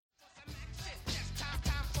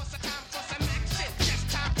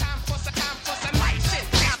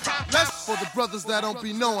brothers that don't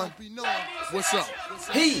be knowing. What's up?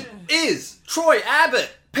 He is Troy Abbott,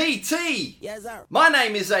 PT. Yes, sir. My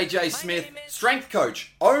name is AJ Smith, strength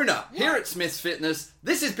coach, owner here at Smith's Fitness.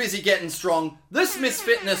 This is Busy Getting Strong, the Smith's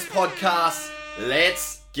Fitness podcast.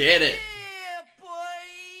 Let's get it.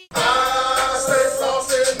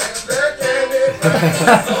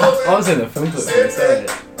 I was in the film clip when you said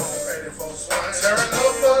it.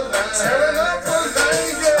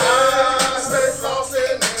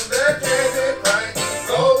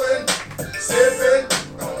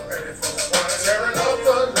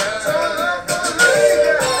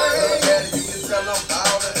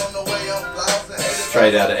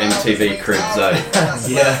 Straight out of MTV Cribs, eh?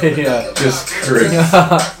 Yeah. Just Cribs.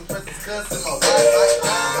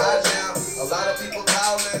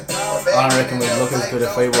 I don't reckon we'd look as good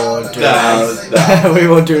if we wore No. we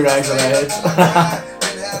wore do-rags on our heads.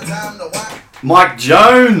 Mike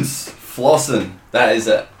Jones, Flossin'. That is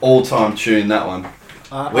an all-time tune, that one.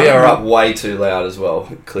 We are up way too loud as well,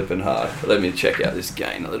 clipping hard. Let me check out this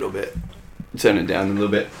gain a little bit. Turn it down a little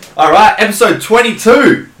bit. Alright, episode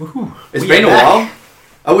 22. Woohoo. It's been a while.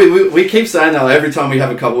 Oh, we keep saying that every time we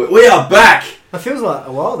have a couple. We are back! It feels like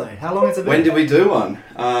a while though. How long has it been? When did we do one?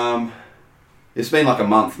 It's been like a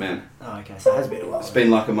month, man. Oh, okay, so it has been a while. It's been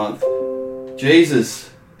like a month. Jesus.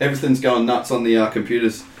 Everything's going nuts on the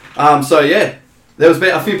computers. So yeah. There was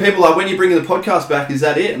a few people like, when you bringing the podcast back, is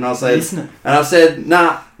that it? And I said,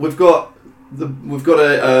 nah, we've got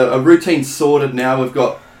a routine sorted now. We've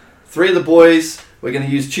got 3 of the boys. We're going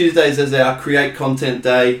to use Tuesdays as our create content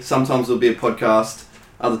day. Sometimes it'll be a podcast.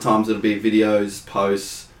 Other times it'll be videos,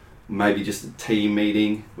 posts, maybe just a team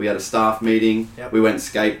meeting. We had a staff meeting. Yep. We went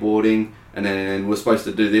skateboarding. And then we were supposed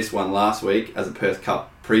to do this one last week as a Perth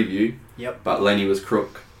Cup preview. Yep. But Lenny was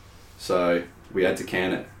crook. So we had to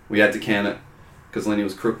can it. Because Lenny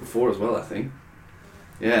was crook before as well, I think.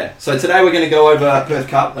 Yeah. So today we're going to go over Perth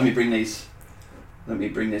Cup. Let me bring this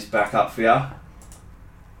back up for you.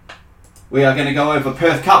 We are going to go over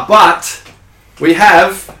Perth Cup, but we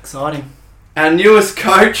have Exciting. our newest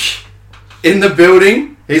coach in the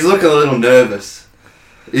building. He's looking a little nervous.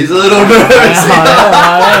 I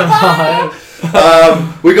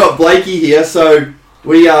am. We got Blakey here, so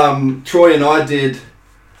we Troy and I did.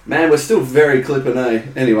 Man, we're still very clipping, eh?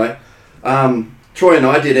 Anyway, Troy and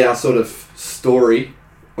I did our sort of story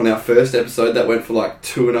on our first episode that went for like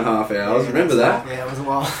 2.5 hours. Yeah, Remember that? Yeah, it was a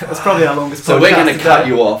while. It was probably our longest podcast. So we're going to cut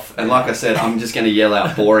you off, and like I said, I'm just going to yell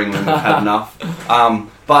out boring when we've had enough.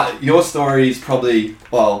 But your story is probably,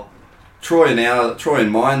 well, Troy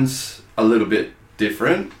and mine's a little bit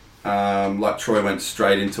different. Like Troy went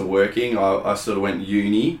straight into working. I sort of went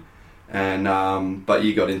uni, and but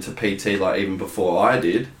you got into PT like even before I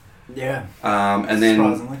did. Yeah. And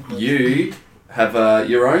then you have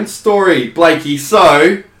your own story, Blakey.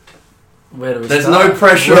 So where do we there's start? no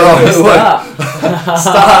pressure Where on do we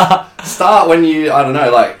start? start when you, I don't know,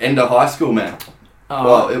 like end of high school, man.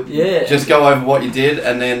 Yeah. Just go over what you did,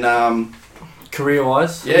 and then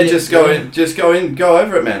career-wise. yeah, just go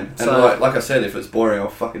over it, man. And so, like I said, if it's boring, I'll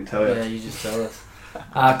fucking tell you. Yeah, you just tell us.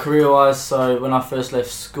 Career-wise, so when I first left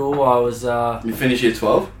school, I was You finish year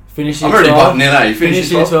 12. finished year I'm already 12. butting in, eh? You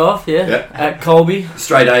Finished year 12, yeah. At Colby.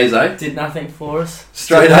 Straight A's, eh? Did nothing for us.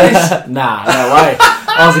 Straight A's? Nah, no way.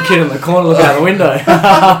 I was a kid in the corner looking out the window.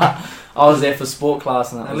 I was there for sport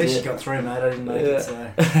class, and that At was least it. you got through, mate. I didn't make it,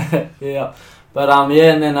 so. Yeah. But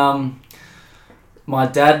yeah, and then my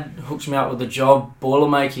dad hooked me up with a job boiler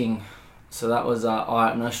making, so that was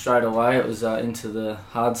eye-opener straight away. It was into the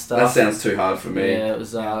hard stuff. That sounds too hard for me. Yeah, it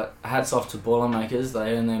was hats off to boiler makers.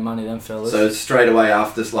 They earn their money, them fellas. So straight away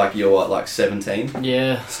after, like, you're what, like 17?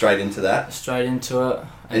 Yeah. Straight into that? Straight into it.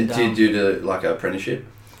 And did you do like an apprenticeship?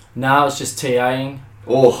 No, it was just TAing.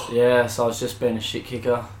 Oh. Yeah, so I was just being a shit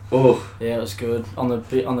kicker. Oh. Yeah, it was good. On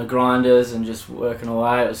the grinders and just working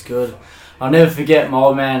away, it was good. I'll never forget my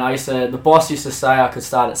old man. The boss used to say I could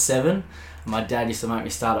start at 7, and my dad used to make me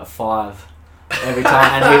start at 5 every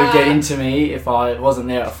time, and he would get into me if I wasn't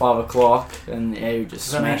there at 5 o'clock, and yeah, he would just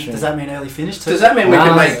smash me. Does that mean early finish too? Does that mean we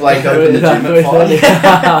can make Blake open the gym at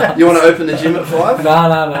 5? You want to open the gym at 5?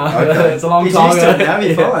 No. Okay. It's a long He's time used ago. to it now,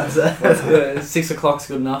 you're fine. So. 6 o'clock's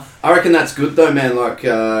good enough. I reckon that's good though, man. Like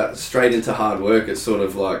straight into hard work, it sort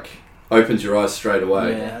of like opens your eyes straight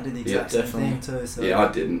away. Yeah, I did the exact same thing too. So. Yeah,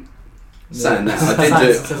 I didn't. Saying that, I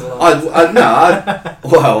did do.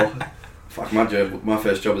 Well, fuck, my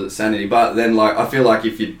first job was at Sanity, but then like I feel like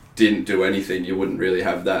if you didn't do anything, you wouldn't really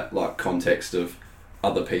have that like context of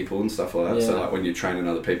other people and stuff like that. So like when you're training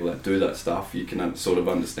other people that do that stuff, you can sort of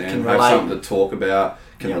understand, have something to talk about,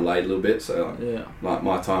 can relate a little bit. So like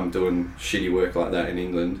my time doing shitty work like that in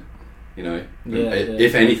England, you know. Yeah,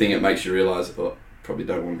 If anything, it makes you realise, oh, probably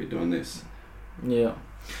don't want to be doing this. Yeah.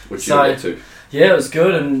 Which you'll get to. Yeah, it was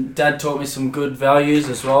good, and Dad taught me some good values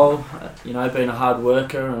as well. You know, being a hard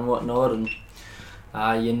worker and whatnot, and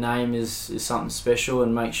your name is something special,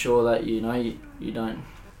 and make sure that you don't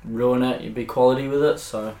ruin it. You be quality with it.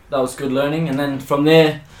 So that was good learning, and then from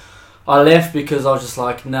there, I left because I was just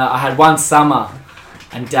like, no. I had one summer.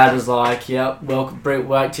 And Dad was like, yeah, well,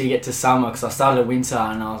 wait till you get to summer, because I started winter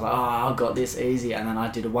and I was like, oh, I got this easy. And then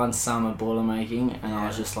I did one summer boiler making and I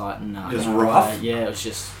was just like, no. It was rough? Yeah, it was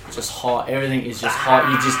just hot. Everything is just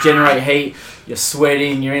hot. You just generate heat. You're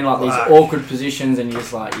sweating. You're in like these awkward positions and you're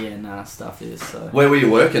just like, yeah, nah, stuff is. So. Where were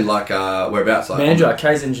you working? Like, whereabouts? Like, Mandurah,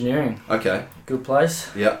 K's Engineering. Okay. Good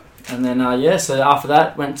place. Yep. And then, so after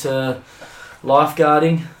that, went to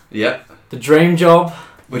lifeguarding. Yep. The dream job.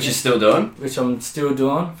 Which you're still doing? Which I'm still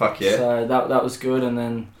doing. Fuck yeah. So that was good, and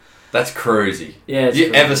then... That's crazy. Yeah, you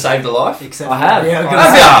crazy. Ever saved a life? I have.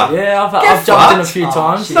 Yeah, I've jumped in a few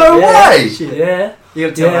times. No way! Shit. Yeah. You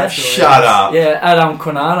gotta tell that story. Shut up. Yeah, at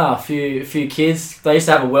Kwinana, a few kids, they used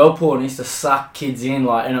to have a well pool and used to suck kids in,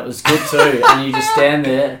 like, and it was good too. And you just stand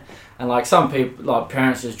there, and like some people, like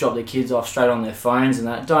parents, just drop their kids off straight on their phones and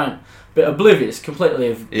that. But oblivious, completely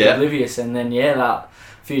oblivious. And then that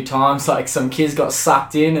few times, like some kids got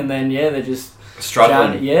sucked in, and then they're just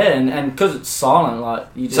struggling. And because it's silent, like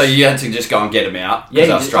you just. So you had to just go and get them out. Yeah,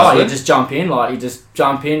 you just jump in, like you just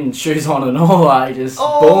jump in, shoes on and all, like you just boom.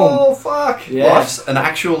 Oh fuck! Yeah, Life's an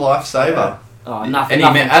actual lifesaver. Yeah. Oh, nothing.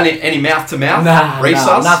 Any mouth to mouth? Nah,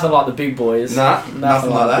 nothing like the big boys. Nothing like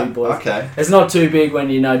that. Big boys. Okay. It's not too big when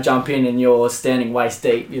jump in and you're standing waist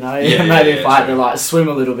deep. Yeah, maybe if I had to like swim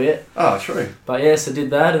a little bit. Oh, true. But so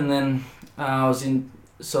did that, and then I was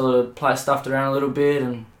sort of stuffed around a little bit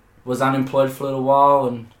and was unemployed for a little while,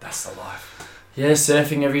 and that's the life. Yeah,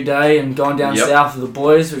 surfing every day and going down south with the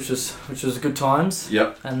boys, which was good times.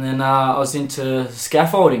 Yep. And then I was into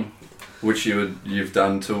scaffolding, which you've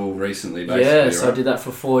done till recently, basically. Yeah, so right? I did that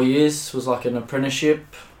for 4 years. It was like an apprenticeship.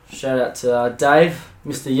 Shout out to Dave,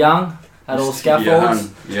 Mr. Young, at All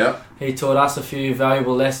Scaffolds. Yep. He taught us a few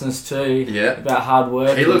valuable lessons too. Yeah. About hard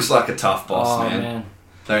work. He looks like a tough boss, man.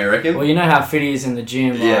 Don't you reckon? Well, you know how fit he is in the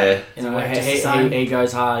gym. Yeah. Like, he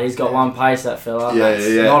goes hard. He's got one pace, that fella.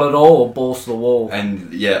 Yeah. Not at all, or balls to the wall.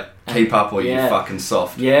 And keep up or you're fucking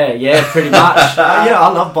soft. Yeah, pretty much. I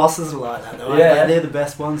love bosses like that though. Yeah. They're the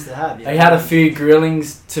best ones to have. He had a few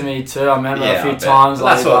grillings to me too. I remember a few times.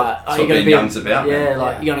 Well, that's what being young's about.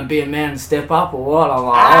 Yeah, you're going to be a man and step up or what? I'm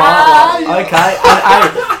like, okay.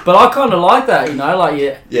 But I kind of like that,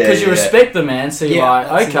 because you respect the man, so you're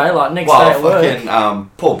like, okay, like next day at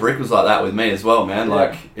work. Paul Brick was like that with me as well, man.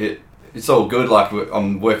 Like, it's all good, like,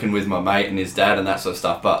 I'm working with my mate and his dad and that sort of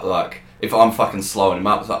stuff, but, like, if I'm fucking slowing him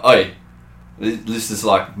up, it's like, oi, this is,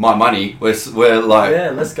 like, my money, we're like...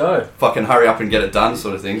 Yeah, let's go. Fucking hurry up and get it done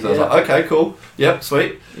sort of thing. So I was like, okay, cool, yep,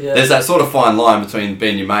 sweet. Yeah. There's that sort of fine line between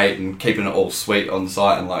being your mate and keeping it all sweet on the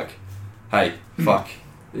site and, like, hey, fuck.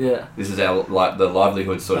 Yeah. This is our the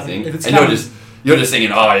livelihood sort of thing. And you're just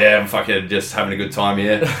thinking, oh yeah, I'm fucking just having a good time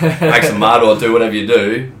here. Make some mud or do whatever you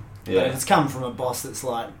do. Yeah. But it's come from a boss that's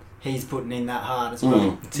like he's putting in that hard as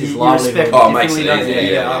well. It's his livelihood. Oh, it makes it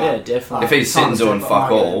easy. Yeah, definitely. If he's sitting doing fuck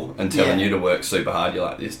all and telling you to work super hard, you're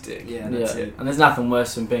like, this dick. Yeah, that's it. And there's nothing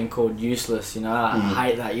worse than being called useless, I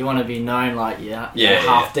hate that. You want to be known like you're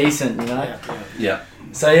half decent, Yeah.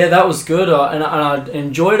 So that was good, and I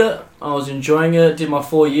enjoyed it. I was enjoying it. Did my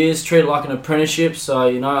 4 years, treated it like an apprenticeship.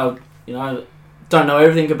 So don't know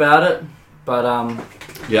everything about it, but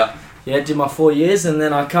did my 4 years, and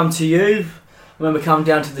then I come to you. I remember coming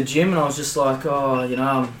down to the gym, and I was just like, don't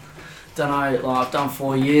know, like I've done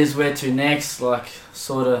 4 years. Where to next? Like,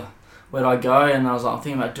 sort of, where'd I go? And I was like, I'm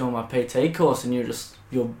thinking about doing my PT course, and your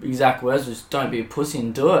exact words was, "Don't be a pussy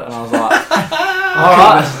and do it." And I was like, all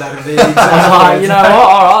right. I was like, you know what?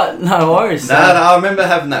 All right, no worries. No, I remember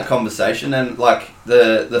having that conversation, and like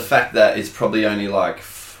the fact that it's probably only like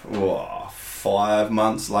 5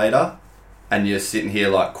 months later, and you're sitting here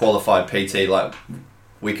like qualified PT. Like,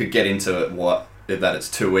 we could get into it that it's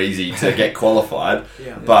too easy to get qualified,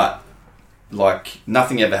 but like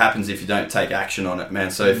nothing ever happens if you don't take action on it,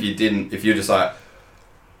 man. So if you're just like,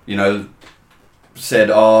 said,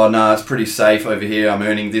 oh no, it's pretty safe over here, I'm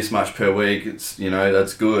earning this much per week, it's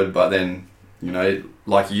that's good, but then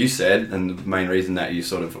like you said, and the main reason that you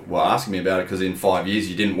sort of were asking me about it, because in 5 years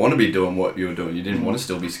you didn't want to be doing what you were doing, you didn't want to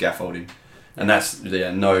still be scaffolding, and that's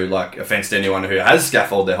no like offense to anyone who has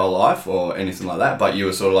scaffolded their whole life or anything like that, but you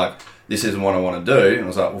were sort of like, this isn't what I want to do, and I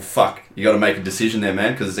was like, well fuck, you got to make a decision there,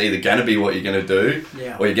 man, because it's either going to be what you're going to do,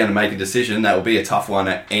 or you're going to make a decision that will be a tough one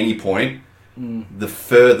at any point. the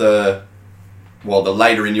further, well, the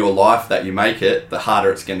later in your life that you make it, the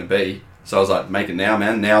harder it's going to be. So I was like, make it now,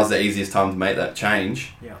 man. Now's the easiest time to make that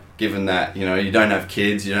change. Yeah. Given that, you know, you don't have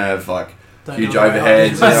kids, you don't have like Don't huge know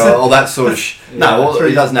overheads, you know, all that sort of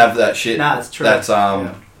he doesn't have that shit. Nah, it's true. That's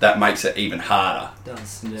that makes it even harder. It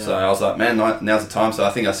does. Yeah. So I was like, man, now's the time. So I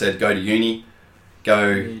think I said, go to uni,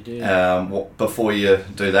 before you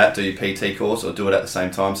do that, do your PT course or do it at the same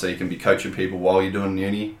time so you can be coaching people while you're doing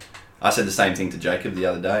uni. I said the same thing to Jacob the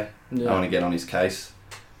other day. Yeah. I want to get on his case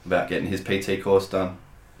about getting his PT course done.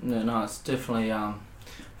 Yeah, no, it's definitely.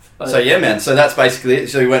 So yeah, man. So that's basically it.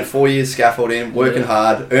 So we went 4 years scaffolding, working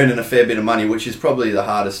hard, earning a fair bit of money, which is probably the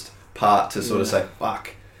hardest part to sort of say,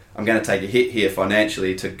 fuck, I'm going to take a hit here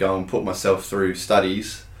financially to go and put myself through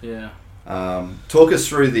studies. Yeah. Talk us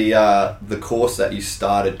through the course that you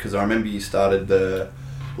started, because I remember you started the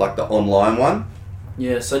online one.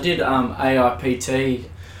 Yeah, so I did AIPT,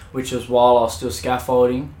 which was while I was still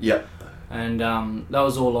scaffolding. Yep. And that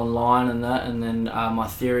was all online and that, and then my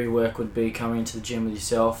theory work would be coming into the gym with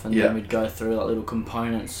yourself, and then we'd go through like little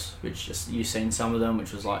components, which just you've seen some of them,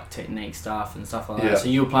 which was like technique stuff and stuff like that. So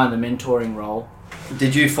you were playing the mentoring role.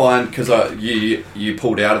 Did you find, because you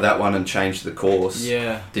pulled out of that one and changed the course?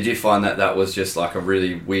 Yeah. Did you find that was just like a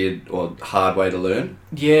really weird or hard way to learn?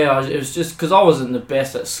 Yeah, it was just because I wasn't the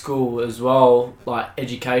best at school as well, like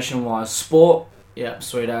education wise. Sport. Yeah,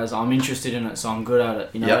 sweet as. I'm interested in it, so I'm good at it,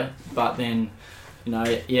 you know. Yep. But then, you know,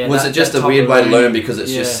 Was it just a weird way to learn because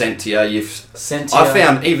it's just sent to you? I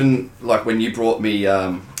found even like when you brought me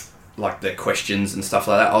like the questions and stuff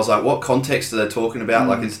like that, I was like, what context are they talking about?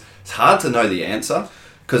 Like it's hard to know the answer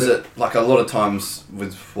because like a lot of times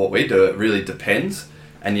with what we do, it really depends.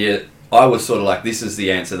 And yet I was sort of like, this is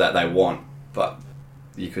the answer that they want, but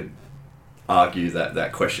you could argue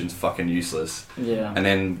that question's fucking useless. Yeah. And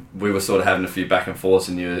then we were sort of having a few back and forths,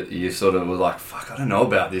 and you sort of were like, fuck, I don't know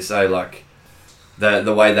about this, eh? Like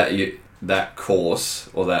the way that course,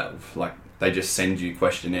 or that, like, they just send you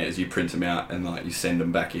questionnaires, you print them out and like you send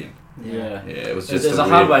them back in. Yeah. Yeah, it was just there's a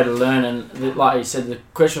hard way to learn, and like you said, the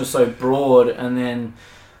question was so broad, and then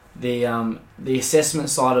the assessment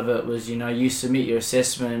side of it was, you know, you submit your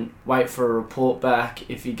assessment, wait for a report back.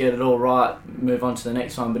 If you get it all right, move on to the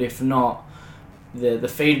next one. But if not, the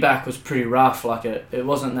feedback was pretty rough. Like it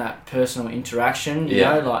wasn't that personal interaction, you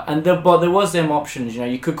know. Like, but there was them options. You know,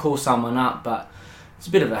 you could call someone up, but it's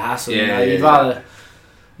a bit of a hassle. Yeah, you know, you'd rather.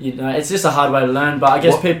 You know, it's just a hard way to learn. But I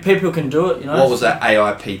guess people can do it. You know. What was that?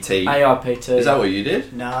 AIPT. AIPT. Is that what you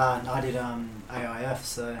did? Nah, I did AIF.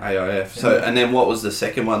 So AIF. So and then what was the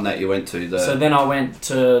second one that you went to? So then I went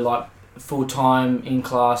to like full time in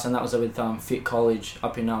class, and that was with Fit College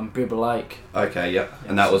up in Bibra Lake. Okay, yep.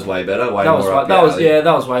 And that was way better. Way that more was up that was that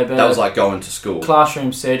was way better. That was like going to school.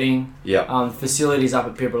 Classroom setting. Yeah. Facilities up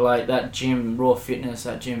at Bibra Lake. That gym, Raw Fitness.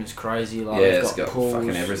 That gym is crazy. Like it's got got pools, fucking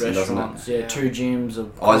everything, restaurants. doesn't it? Yeah, 2 gyms.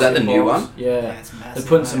 Is that the new one? Yeah. it's massive, They're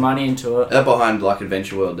putting some money into it. They're behind like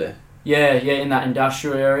Adventure World there. Yeah, in that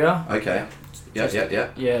industrial area. Okay. Yeah.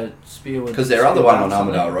 Yeah, Spearwood. Because their other one on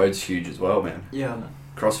Armadale Road's huge as well, man. Yeah.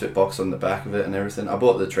 CrossFit box on the back of it and everything. I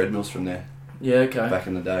bought the treadmills from there. Yeah, okay. Back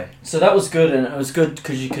in the day. So that was good, and it was good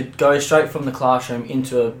because you could go straight from the classroom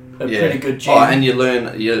into a pretty good gym. Oh, and you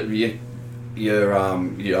learn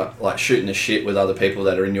you're like shooting the shit with other people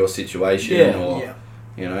that are in your situation,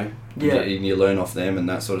 you know, you learn off them and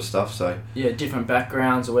that sort of stuff. So different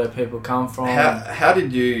backgrounds of where people come from. How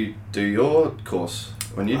did you do your course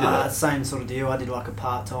when you did it? Same sort of deal. I did like a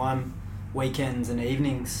part-time, weekends and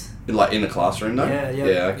evenings. Like in the classroom though?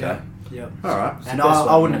 Yeah, okay. Yeah. Alright. And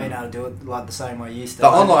I wouldn't have been able to do it like the same way you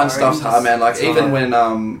started. The online stuff's hard, man. Like even hard.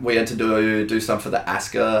 when we had to do stuff for the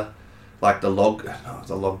ASCA, like the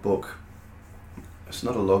logbook. It's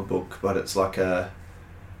not a logbook, but it's like a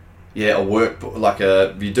workbook. Like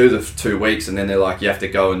you do the 2 weeks, and then they're like, you have to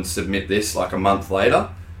go and submit this like a month later,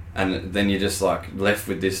 and then you're just like left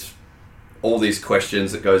with all these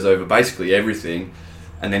questions that goes over basically everything.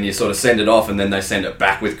 And then you sort of send it off, and then they send it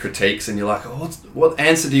back with critiques, and you're like, oh, what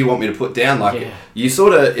answer do you want me to put down? Like, you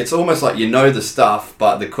sort of, it's almost like you know the stuff,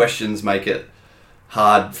 but the questions make it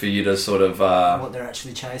hard for you to sort of... what they're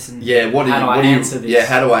actually chasing. Yeah, how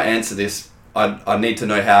do I answer this? I need to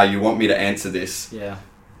know how you want me to answer this. Yeah.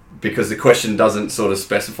 Because the question doesn't sort of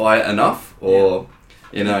specify it enough, or,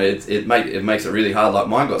 you know, it makes it really hard. Like,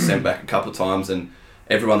 mine got sent back a couple of times, and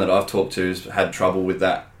everyone that I've talked to has had trouble with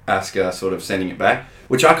that ASCA sort of sending it back.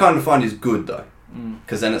 Which I kind of find is good though,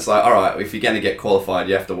 because then it's like, all right, if you're going to get qualified,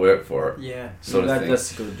 you have to work for it. Yeah, sort of thing.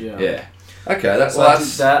 That's good. Yeah. Yeah. Okay, that's I did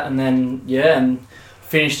that, and then and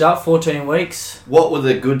finished up 14 weeks. What were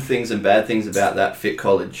the good things and bad things about that Fit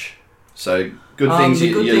College? So good things the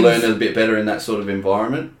you good learn things- a bit better in that sort of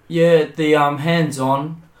environment. Yeah, the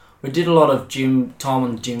hands-on. We did a lot of gym time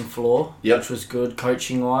on the gym floor, Yep. which was good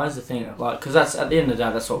coaching-wise. I think, because that's at the end of the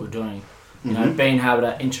day, that's what we're doing. You know, Mhm. being able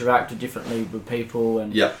to interact differently with people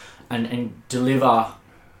and Yep. and deliver,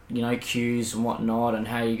 cues and whatnot, and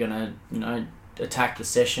how you're gonna, attack the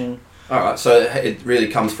session. All right, so it really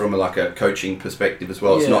comes from like a coaching perspective as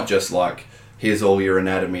well. It's Yeah. not just like, here's all your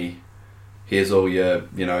anatomy, here's all your,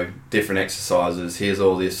 different exercises, here's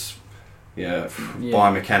all this,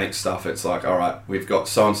 biomechanics stuff. It's like, all right, we've got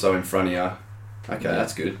so-and-so in front of you. Okay, Yeah.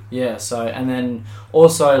 that's good. Yeah. So, and then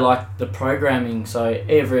also like the programming. So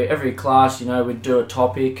every class, we'd do a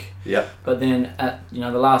topic. Yep. But then at the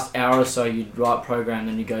last hour or so, you'd write program,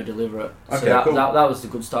 then you go deliver it. So Okay, that, cool. that was the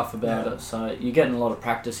good stuff about it. So you're getting a lot of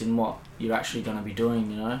practice in what you're actually going to be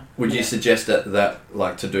doing. Would you suggest that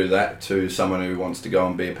like to do that to someone who wants to go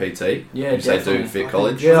and be a PT? Yeah, If they definitely. do fit I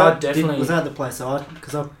college? think- Yeah, was that- definitely. Was that the place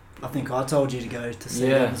because I think I told you to go to see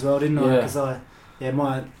Yeah. them as well, didn't I?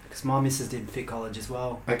 Yeah. Because my missus did fit college as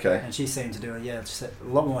well, Okay. and she seemed to do it. Yeah, just a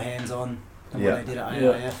lot more hands-on than Yeah. what they did at Yeah.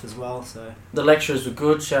 AIF as well. So The lecturers were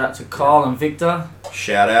good. Shout out to Kyle and Victor.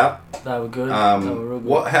 Shout out. They were good. They were real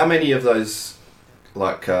good. How many of those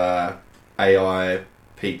like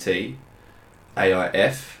AIPT,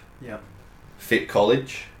 AIF, yeah, fit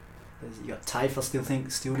college? you got TAFE. I still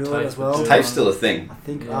do TAFE it as well. would do TAFE's still a thing. I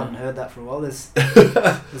think Yeah. I haven't heard that for a while. There's Do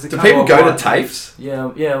a people couple go of to TAFEs?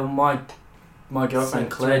 Yeah. Well, my girlfriend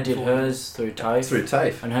So, Claire did 24. hers through TAFE, Through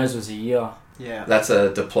TAFE. and hers was a year. Yeah. That's a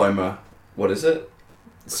diploma. What is it?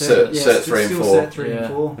 Cert 3 and 4. Cert 3 Yeah. and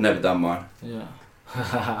 4. I've never done mine. Yeah.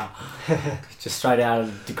 Just straight out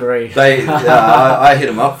of the degree. I hit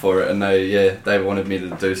them up for it, and they wanted me to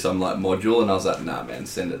do some like module, and I was like, nah, man,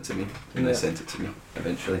 send it to me. And they Yeah. sent it to me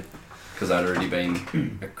eventually, because I'd already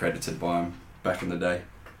been accredited by them back in the day.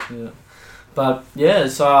 Yeah. But yeah,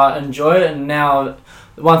 so I enjoy it, and now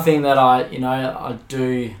the one thing that I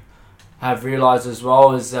do have realised as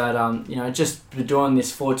well is that just doing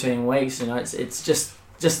this 14 weeks, it's just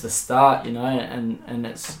the start, and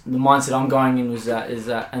it's the mindset I'm going in is that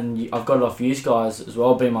and I've got it off you guys as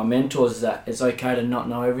well, being my mentors, is that it's okay to not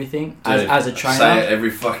know everything as a trainer. Say it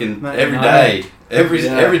every fucking Mate, every no. day, every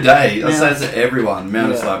day. I Yeah. say it to everyone.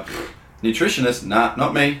 Man, it's Yeah. like nutritionist, nah,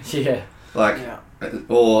 not me. Yeah. Like, Yeah.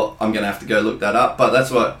 or I'm gonna have to go look that up. But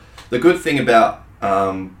that's what the good thing about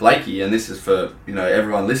Blakey, and this is for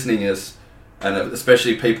everyone listening, is, and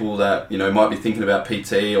especially people that might be thinking about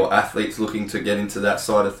PT or athletes looking to get into that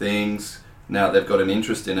side of things now that they've got an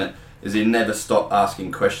interest in it, is he never stopped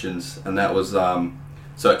asking questions, and that was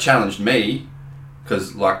so it challenged me,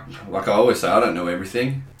 because like I always say, I don't know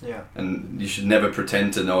everything, Yeah. and you should never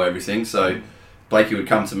pretend to know everything. So Blakey would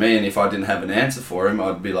come to me, and if I didn't have an answer for him,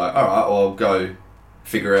 I'd be like, all right, well, I'll go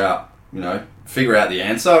figure out the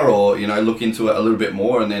answer, or look into it a little bit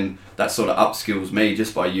more, and then that sort of upskills me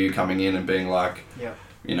just by you coming in and being like, Yeah.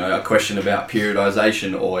 a question about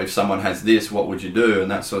periodization, or if someone has this, what would you do, and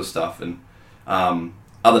that sort of stuff. And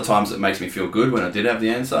other times it makes me feel good when I did have the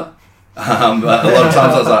answer. But a lot of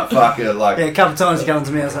times I was like, fuck it, like, Yeah, a couple of times you come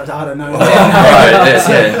to me, I was like, I don't know.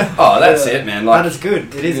 yeah. Oh, that's it, man. But Like, it's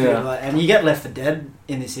good. It is Yeah. good. And you get left for dead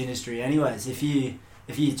in this industry, anyways. If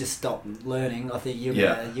you just stop learning, I think you're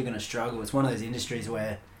gonna struggle. It's one of those industries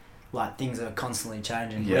where things are constantly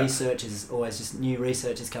changing. Yeah. Research is always just new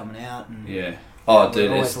research is coming out. And yeah. Oh, we're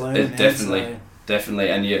dude, always it's learning, man, definitely,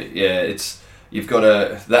 and you've got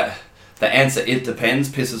the answer, it depends,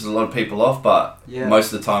 pisses a lot of people off, but Yeah.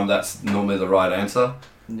 most of the time that's normally the right answer.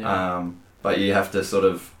 Yeah. But you have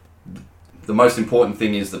to the most important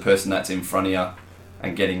thing is the person that's in front of you,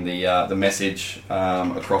 and getting the message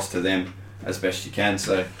across to them as best you can.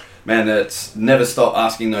 So, man, it's never stop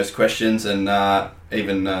asking those questions, and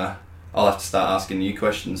even I'll have to start asking you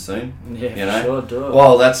questions soon. Yeah, for sure, do it.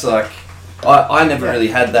 Well, that's like, I never really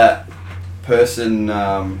had that person,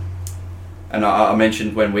 and I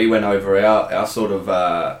mentioned when we went over our sort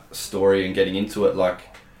of story and getting into it, like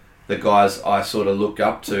the guys I sort of look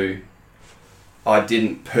up to, I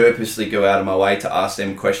didn't purposely go out of my way to ask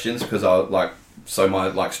them questions, because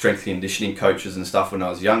my strength conditioning coaches and stuff when I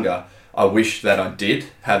was younger, I wish that I did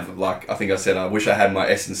have, I think I said, I wish I had my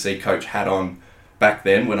S&C coach hat on back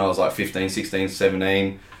then when I was 15, 16,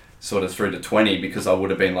 17, sort of through to 20, because I would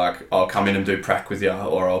have been like, I'll come in and do prac with you,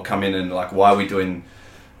 or I'll come in and why are we doing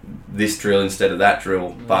this drill instead of that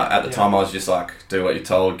drill? But at the time I was just like, do what you're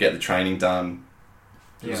told, get the training done.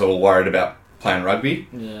 I was all worried about playing rugby.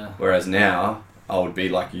 Yeah. Whereas now I would be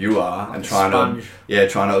like you are, Like and a trying sponge.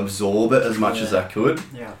 to absorb it as much as I could.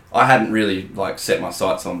 Yeah. I hadn't really set my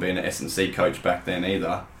sights on being an S&C coach back then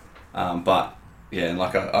either, but yeah, and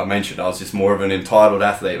like I mentioned, I was just more of an entitled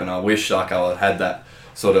athlete, and I wish like I had that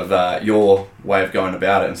sort of your way of going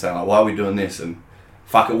about it and saying like, why are we doing this? And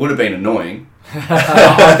fuck, it would have been annoying.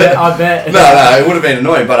 I bet. No, it would have been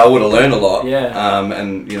annoying, but I would have learned a lot. Yeah.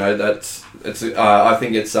 And you know, I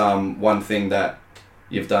think it's one thing that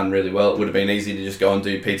you've done really well. It would have been easy to just go and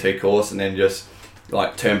do PT course and then just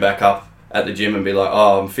like turn back up at the gym and be like,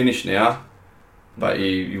 oh, I'm finished now. But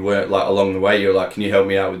you weren't like along the way. You're like, can you help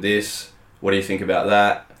me out with this? What do you think about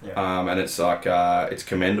that? Yeah. And it's like it's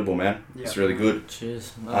commendable, man. Yeah. It's really good.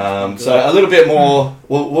 Cheers. So a little bit more.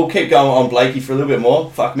 We'll keep going on Blakey for a little bit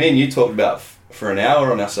more. Fuck, me and you talked about for an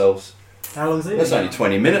hour on ourselves. How long is it? That's only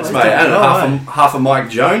 20 minutes, mate. And half a Mike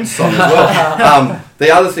Jones song as well. The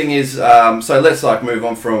other thing is, so let's like move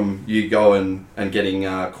on from you going and getting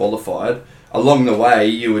qualified. Along the way,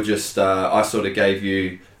 you were just I sort of gave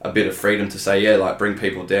you a bit of freedom to say, yeah, like bring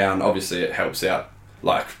people down. Obviously, it helps out.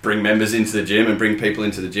 Like bring members into the gym and bring people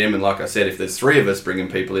into the gym. And like I said, if there's 3 of us bringing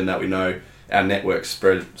people in that we know, our network's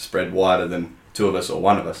spread wider than 2 of us or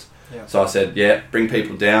 1 of us. Yeah. So I said, yeah, bring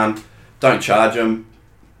people down. Don't charge them.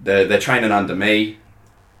 They're training under me.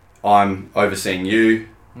 I'm overseeing you.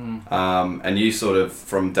 And you sort of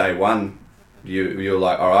from day one, you were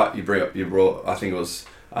like, all right, you brought I think it was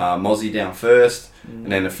Mozzie down first,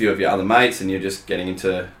 and then a few of your other mates, and you're just getting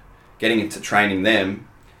into training them.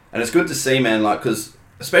 And it's good to see, man, like, because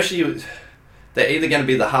especially they're either going to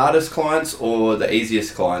be the hardest clients or the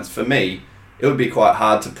easiest clients. For me, it would be quite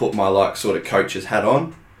hard to put my like sort of coach's hat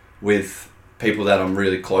on with people that I'm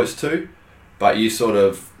really close to. But you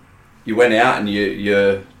went out and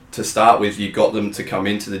you to start with, you got them to come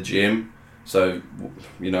into the gym. So,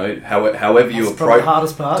 you know, however you approach, the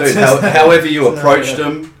hardest part. Dude, however you approached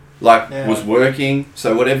them, was working.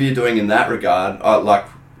 So whatever you're doing in that regard,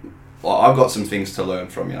 I've got some things to learn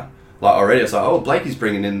from you. Like already, it's like, oh, Blakey's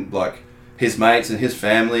bringing in like his mates and his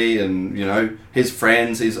family, and you know his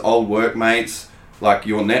friends, his old workmates, like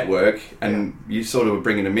your network, and you sort of were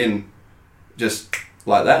bringing them in, just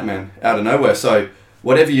like that, man, out of nowhere. So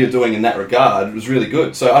whatever you're doing in that regard was really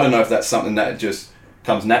good. So I don't know if that's something that just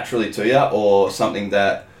comes naturally to you, or something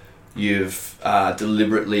that you've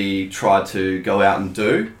deliberately tried to go out and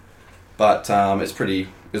do. But it was pretty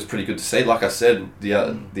good to see. Like I said the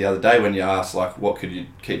other day when you asked like what could you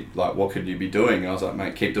be doing, I was like,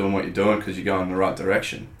 mate, keep doing what you're doing because you're going in the right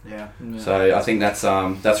direction. Yeah. So I think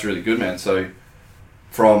that's really good, man. So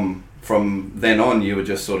from then on, you were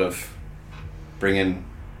just sort of bringing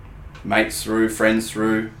mates through, friends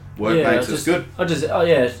through, workmates. It's good. And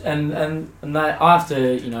I have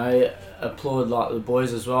to applaud like the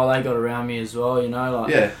boys as well. They got around me as well.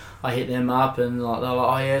 I hit them up and like they're like,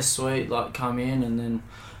 oh yeah, sweet, like come in, and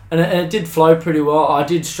it did flow pretty well. I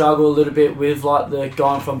did struggle a little bit with like the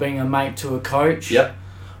going from being a mate to a coach. Yep.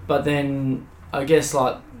 But then I guess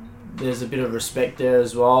like there's a bit of respect there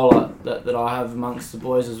as well, like that I have amongst the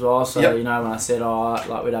boys as well. So when I said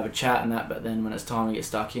like we'd have a chat and that, but then when it's time to get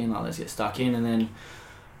stuck in, like let's get stuck in, and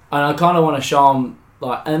I kind of want to show them.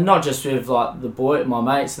 Like, and not just with like my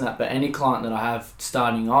mates and that, but any client that I have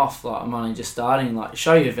starting off, like I'm only just starting, like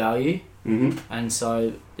show your value. Mm-hmm. And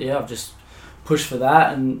so I've just pushed for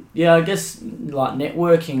that, and I guess like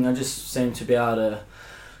networking, I just seem to be able to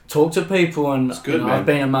talk to people, and good, I've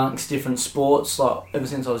been amongst different sports. Like ever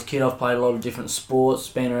since I was a kid, I've played a lot of different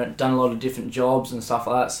sports, done a lot of different jobs and stuff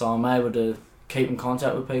like that. So I'm able to keep in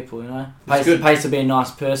contact with people, Pays to be a nice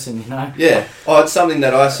person, Yeah. Oh, it's something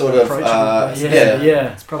that I sort of,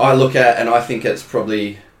 I look at, and I think it's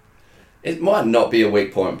probably, it might not be a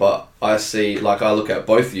weak point, but I look at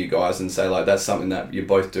both of you guys and say, like, that's something that you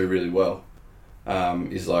both do really well,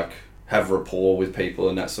 is like, have rapport with people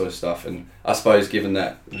and that sort of stuff. And I suppose given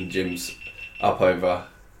that the gym's up over,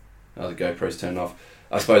 the GoPro's turned off,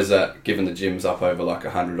 I suppose that given the gym's up over like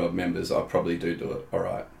 100 odd members, I probably do it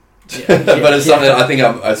alright. But it's something I think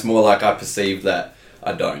it's more like I perceive that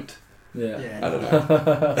I don't. Yeah. I don't know.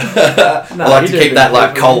 I like to keep that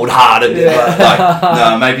like cold-hearted.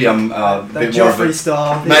 Maybe I'm a bit more of a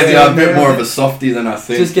style. Maybe I'm a bit more of a softie than I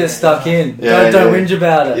think. Just get stuck in. Don't whinge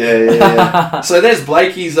about it. Yeah. So there's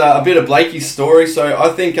Blakey's a bit of Blakey's story. So I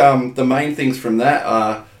think the main things from that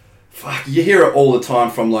are, you hear it all the time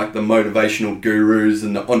from like the motivational gurus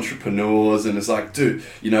and the entrepreneurs, and it's like, dude,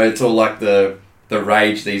 it's all like the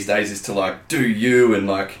rage these days is to like do you, and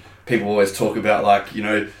like people always talk about like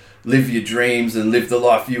live your dreams and live the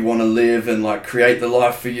life you want to live, and like create the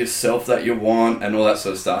life for yourself that you want, and all that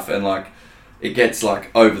sort of stuff. And like it gets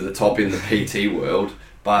like over the top in the PT world,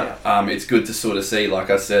 but it's good to sort of see, like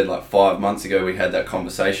I said, like 5 months ago we had that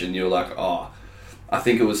conversation. You're like, I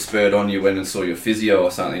think it was spurred on. You went and saw your physio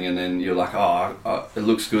or something, and then you're like, it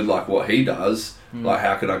looks good like what he does. Like,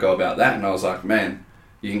 how could I go about that? And I was like, man,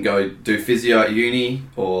 you can go do physio at uni,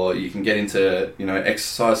 or you can get into,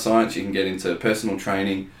 exercise science, you can get into personal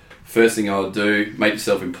training. First thing I would do, make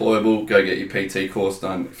yourself employable, go get your PT course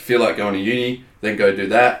done. If you feel like going to uni, then go do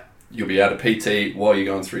that. You'll be able to PT while you're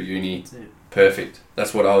going through uni. Perfect.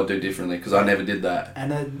 That's what I would do differently, because I never did that.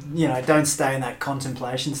 And don't stay in that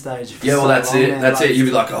contemplation stage. Yeah, well, that's it. That's it. You'd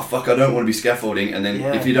be like, oh fuck, I don't want to be scaffolding, and then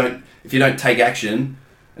if you don't take action,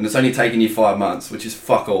 and it's only taken you 5 months, which is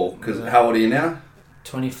fuck all. Because how old are you now?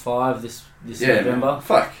 25 this November. Man,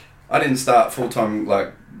 fuck. I didn't start full time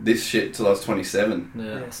like this shit till I was 27.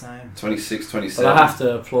 Yeah, same. 26, 27. But I have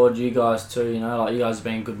to applaud you guys too, like you guys have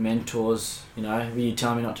been good mentors, you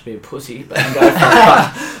tell me not to be a pussy, but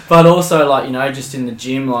but also just in the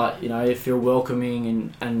gym, you feel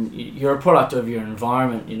welcoming and you're a product of your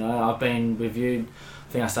environment, I've been with you,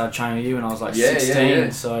 I think I started training with you when I was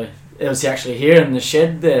 16, so it was actually here in the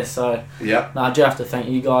shed there, so I do have to thank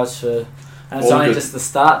you guys for, and it's only just the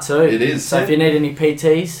start too. It is. So if you need any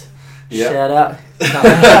PTs, shout out.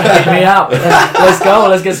 Hit me up. Let's go.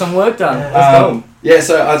 Let's get some work done. Let's go. Yeah,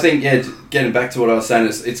 so I think, getting back to what I was saying,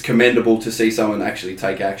 it's commendable to see someone actually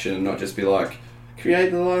take action and not just be like, create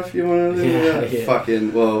the life you want to live.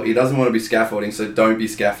 Fucking, well, he doesn't want to be scaffolding, so don't be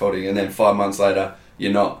scaffolding. And then 5 months later,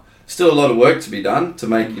 you're not. Still a lot of work to be done to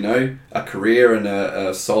make, a career and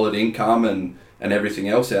a solid income and everything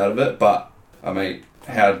else out of it. But, I mean,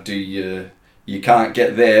 how do you can't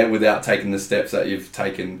get there without taking the steps that you've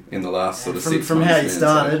taken in the last sort of 6 months. From how you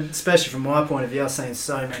started, especially from my point of view, I've seen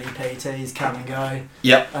so many PTs come and go.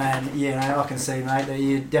 Yep. And, I can see, mate, that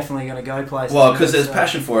you're definitely going to go places. Well, because there's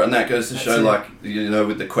passion for it, and that goes to show,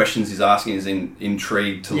 with the questions he's asking, he's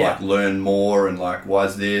intrigued to, learn more and, why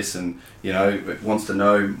is this? And, wants to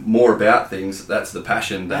know more about things. That's the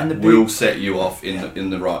passion that will set you off in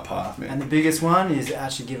the right path, man. And the biggest one is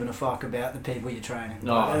actually giving a fuck about the people you're training.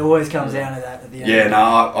 Oh. It always comes down to that at the end. Yeah, no,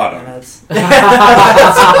 I don't.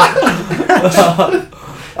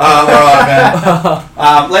 Alright,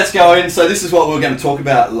 man. Let's go in. So this is what we were going to talk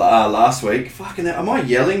about last week. Fucking hell, am I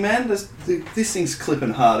yelling, man? This thing's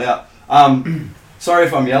clipping hard out. Sorry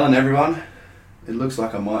if I'm yelling, everyone. It looks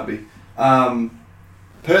like I might be.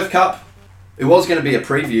 Perth Cup. It was going to be a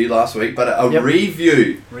preview last week, but a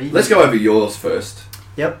review. Let's go over yours first.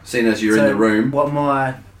 Yep. Seeing as you're in the room. What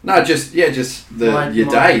my... No, just your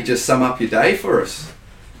day. Just sum up your day for us.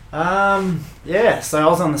 So I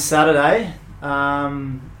was on the Saturday. I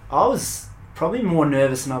was probably more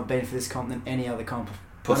nervous than I've been for this comp than any other comp.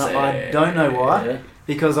 I don't know why.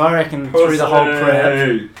 Because I reckon through the whole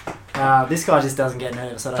prep, this guy just doesn't get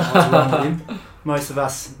nervous. I don't know what's wrong with him. Most of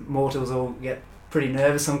us mortals all get pretty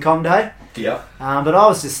nervous on comp day. Yeah. But I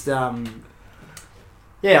was just... I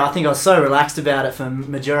think I was so relaxed about it for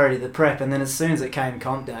majority of the prep, and then as soon as it came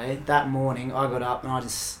comp day, that morning I got up and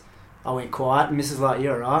I went quiet, and Mrs. like,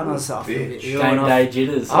 "You're alright," and I was like, "I feel a bit ill." Game day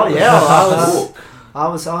jitters. Oh yeah, well, I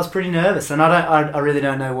was pretty nervous, and I really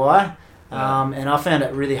don't know why. And I found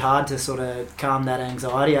it really hard to sort of calm that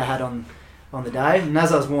anxiety I had on the day. And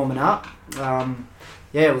as I was warming up,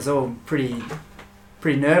 it was all pretty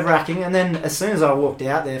nerve wracking. And then as soon as I walked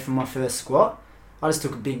out there for my first squat, I just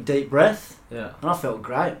took a big deep breath. Yeah. And I felt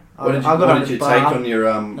great. What did you take on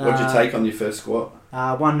your first squat?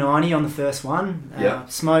 190 on the first one.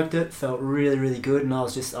 Smoked it, felt really, really good, and I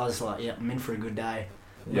was like, I'm in for a good day.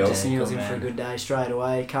 Yep. Just knew I was in for a good day straight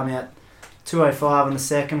away. Come out 205 on the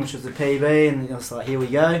second, which was the PB, and I was like, here we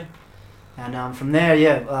go. And from there,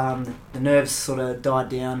 the nerves sort of died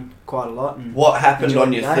down quite a lot. And what happened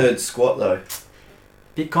on your third squat though?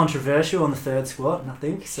 Bit controversial on the third squat, I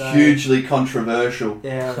think. So, hugely controversial.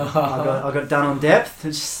 Yeah, I got done on depth.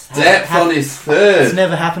 Depth on his third. It's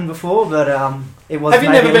never happened before, but it was. Have you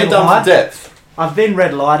never been done for depth? I've been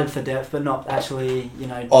red lighted for depth, but not actually,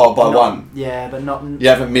 Oh, by one. Yeah, but not. You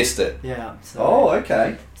haven't missed it. Yeah. So,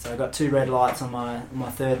 okay. So I got 2 red lights on my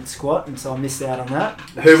third squat, and so I missed out on that.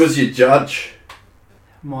 Who was your judge?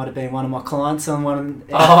 Might have been one of my clients on one.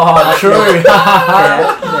 Oh, true.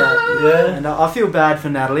 Yeah. And I feel bad for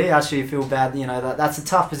Natalie. Actually, I feel bad. That's a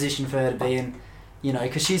tough position for her to be in.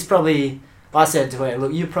 Because she's probably. I said to her,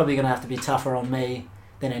 "Look, you're probably going to have to be tougher on me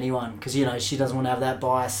than anyone, because she doesn't want to have that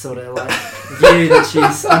bias sort of view that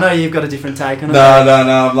she's." I know you've got a different take on it. No,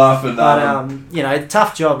 I'm laughing. But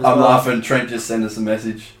tough job. I'm laughing. Trent just sent us a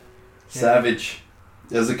message. Savage.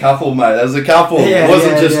 There's a couple, mate. There was a couple. It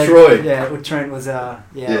wasn't just Troy. Yeah, well, Trent was. I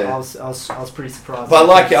was pretty surprised.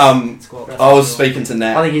 But I was speaking to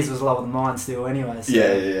Nat. I think his was lower than mine still, anyways. So.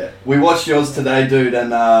 Yeah. We watched yours today, dude,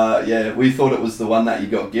 and we thought it was the one that you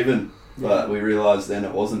got given. but we realised then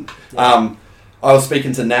it wasn't. I was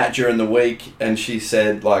speaking to Nat during the week, and she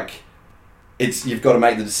said like, you've got to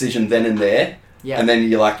make the decision then and there. Yeah. And then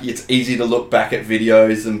you're like, it's easy to look back at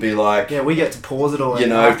videos and be like... Yeah, we get to pause it all.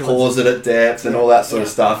 Pause it at depth and all that sort of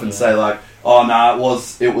stuff and say like, oh, no,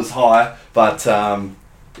 it was high. But,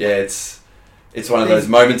 it's one of those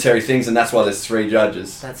momentary things, and that's why there's 3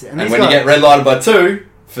 judges. That's it. And when you get red lighted by 2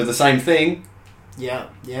 for the same thing... Yeah,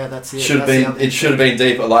 that's it. It should have been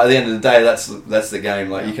deeper. Like, at the end of the day, that's the game.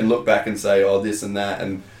 Like, you can look back and say, oh, this and that,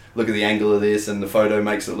 and look at the angle of this, and the photo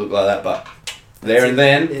makes it look like that, but... There and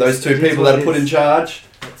then, those 2 people that are put in charge,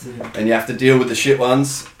 and you have to deal with the shit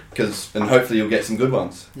ones, and hopefully you'll get some good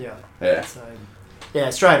ones. Yeah. So,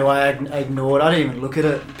 straight away I ignored. I didn't even look at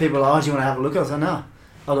it. People were like, oh, do you want to have a look? I was like, no,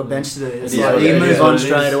 I've got bench to do. It's you can move on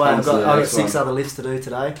straight away. I've got 6 other lifts to do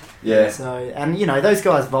today. Yeah. So, and those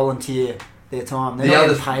guys volunteer their time. They're not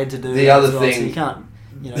even paid to do the other thing. So you can't,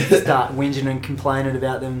 start whinging and complaining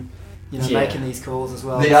about them, making these calls as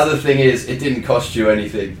well. The other thing is, it didn't cost you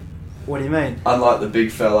anything. What do you mean? Unlike the big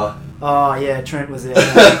fella. Oh yeah, Trent was there.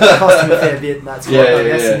 It cost him a fair bit. That's what I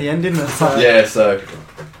guess in the end, didn't it? So.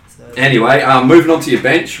 Anyway, moving on to your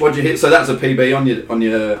bench. What'd you hit? So that's a PB on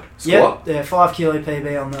your squat. Yeah, 5 kilo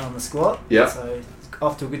PB on the squat. Yeah. So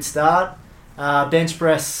off to a good start. Bench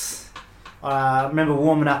press. I remember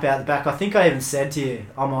warming up out the back. I think I even said to you,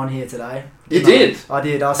 "I'm on here today." You did. I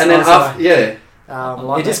did. It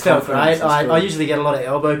just felt great. I usually get a lot of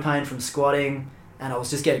elbow pain from squatting. And I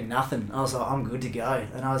was just getting nothing. I was like, I'm good to go.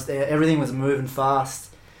 And I was there. Everything was moving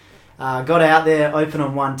fast. Got out there, open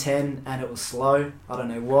on 110, and it was slow. I don't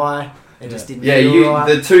know why. It just didn't feel right.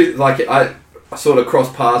 The two, like, I sort of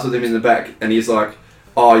crossed paths with him in the back, and he's like,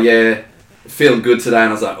 oh, yeah, feeling good today. And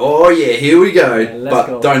I was like, oh, yeah, here we go.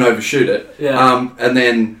 But don't overshoot it. Yeah. And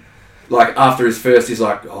then... Like, after his first, he's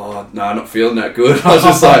like, oh, no, not feeling that good. I was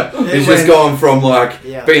just like, he's just gone from, like,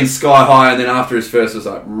 being sky high, and then after his first, it was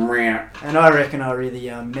like, meow. And I reckon I really,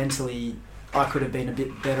 mentally, I could have been a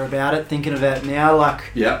bit better about it, thinking about it now.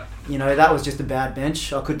 Like, that was just a bad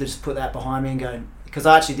bench. I could just put that behind me and go, because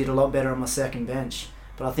I actually did a lot better on my second bench.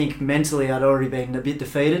 But I think mentally, I'd already been a bit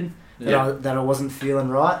defeated, that I wasn't feeling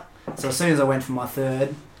right. So as soon as I went for my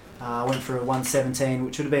third, I went for a 117,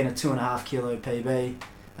 which would have been a 2.5 kilo PB.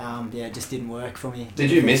 It just didn't work for me. Did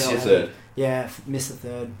you miss your third? Yeah, missed the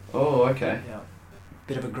third. Oh, okay. Yeah,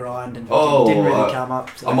 bit of a grind and didn't really come up.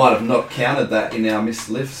 So. I might have not counted that in our missed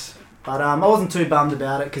lifts. But I wasn't too bummed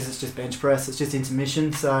about it because it's just bench press. It's just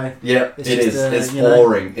intermission, so... Yeah, it's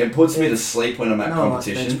boring. It puts me to sleep when I'm at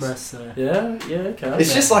competitions. Bench press, so. Yeah, okay.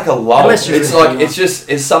 It's just like a lull.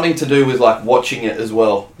 It's something to do with like watching it as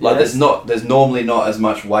well. Like there's normally not as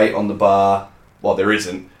much weight on the bar. Well, there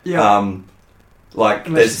isn't. Yeah.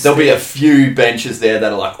 There'll be a few benches there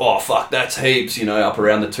that are like, oh fuck, that's heaps, up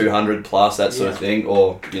around the 200 plus, that sort of thing,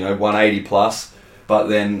 or 180 plus. But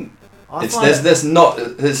then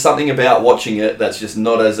there's something about watching it that's just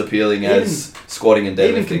not as appealing as squatting and deadlifting.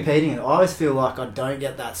 Even competing, I always feel like I don't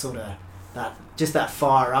get that sort of that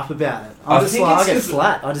fire up about it. I get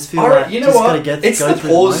flat. I just feel like it's the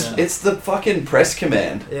pause. It's the fucking press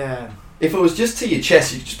command. Yeah. If it was just to your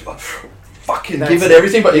chest, you'd just be like, fucking give it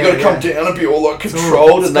everything, but you got to come down and be all like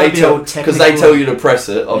controlled, and they tell you to press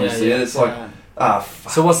it, obviously, and it's like, fuck.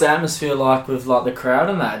 So what's the atmosphere like with like the crowd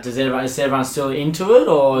and that? Is everyone still into it,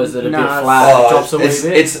 or is it a bit flat? Drops a wee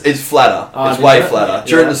bit? It's flatter. It's way flatter.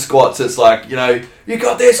 During the squats, it's like, you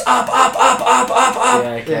got this, up,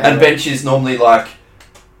 and bench is normally like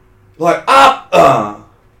up,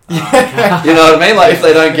 you know what I mean? Like if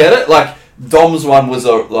they don't get it, like Dom's one was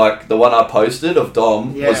like the one I posted of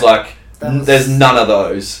Dom was like. There's none of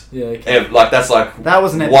those. Yeah, okay. Like that's like that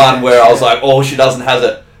was an one where I was like, oh, she doesn't have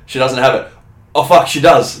it. Oh fuck, she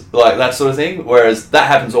does. Like that sort of thing. Whereas that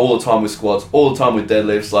happens all the time with squats, all the time with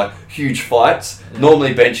deadlifts, like huge fights. Yeah.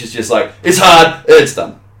 Normally bench is just like, it's hard, it's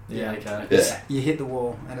done. Yeah, okay. Yeah. You hit the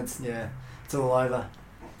wall and it's all over.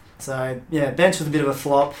 So bench was a bit of a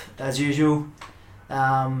flop as usual.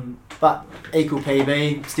 But equal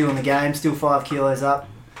PB, still in the game, still 5 kilos up.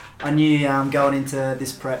 I knew going into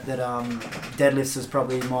this prep that deadlifts was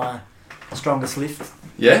probably my strongest lift.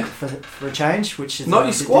 Yeah. For a change, which is not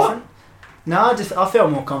your squat. Different. No, I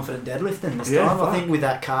felt more confident deadlifting this time. Fuck. I think with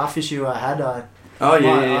that calf issue I had, I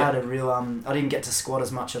had a real I didn't get to squat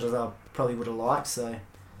as much as I probably would have liked. So.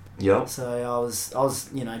 Yeah. So I was I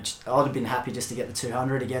would have been happy just to get the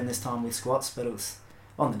 200 again this time with squats, but it was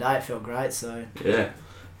on the day it felt great. So. Yeah.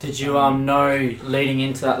 Did you know leading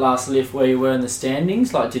into that last lift where you were in the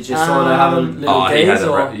standings? Like, did you sort of have a little gaze?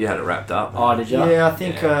 You had it wrapped up. Oh, did you? Yeah, I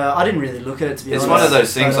think I didn't really look at it to be honest. It's one of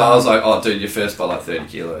those things. I was like, oh, dude, you're first by like 30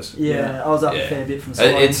 kilos. Yeah, I was up a fair bit from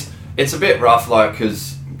squatting. it's a bit rough, like,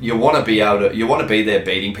 because you want to be there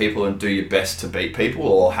beating people and do your best to beat people,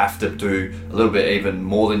 or have to do a little bit even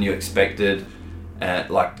more than you expected.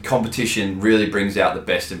 Like, competition really brings out the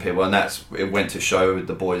best in people, and it went to show with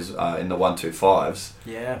the boys in the 125s.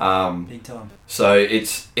 Yeah, big time. So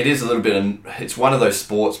it is a little bit. It's one of those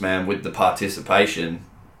sports, man, with the participation,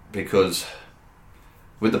 because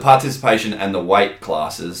with the participation and the weight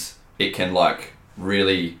classes, it can like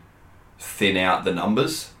really thin out the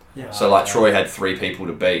numbers. Yeah. So like Troy had 3 people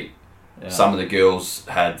to beat. Yeah. Some of the girls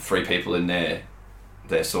had 3 people in their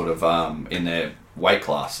sort of in their weight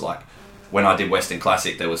class. Like when I did Western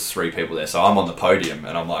Classic, there was 3 people there. So I'm on the podium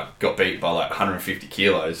and I'm like got beat by like 150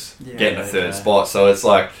 kilos, getting a 3rd spot. So it's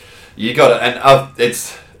like you got to, and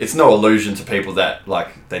it's no illusion to people that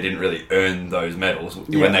like they didn't really earn those medals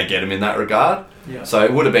when they get them in that regard. Yeah. So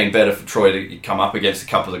it would have been better for Troy to come up against a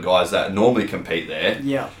couple of guys that normally compete there.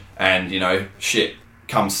 Yeah. And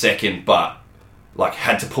come second, but like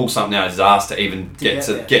had to pull something out of his ass to even get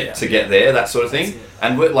there, that sort of thing.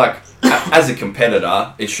 And we're like, as a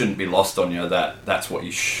competitor, it shouldn't be lost on you that that's what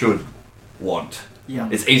you should want. Yeah.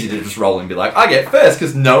 It's easy to just roll and be like, I get first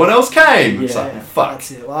because no one else came. Yeah, it's like, fuck.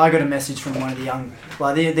 That's it. Well, I got a message from one of the young,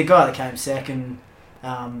 like the guy that came second.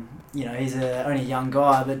 He's only a young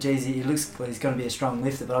guy, but geez, he looks like he's going to be a strong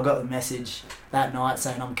lifter. But I got the message that night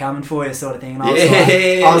saying, I'm coming for you, sort of thing. And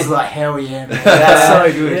I was like, hell yeah, man. That's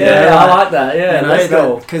so good. Yeah, I like that. Yeah, that's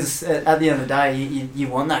cool. Because at the end of the day, you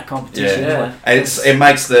want that competition. Yeah. It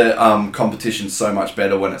makes the competition so much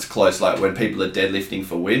better when it's close, like when people are deadlifting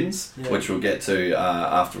for wins, which we'll get to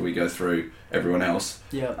after we go through everyone else.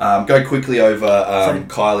 Yeah. Go quickly over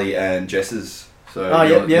Kylie and Jess's. So So I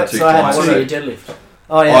had deadlift.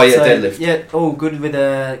 Deadlift. Yeah, all good with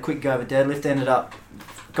a quick go of a deadlift. Ended up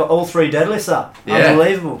got all 3 deadlifts up. Yeah.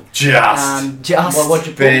 Unbelievable. Just what'd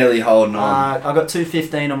you barely holding on. I got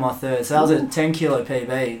 215 on my 3rd, so that was a 10 kilo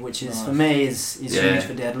PB, which is for me is huge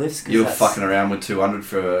for deadlifts. You were fucking around with 200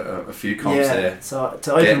 for a few comps there. So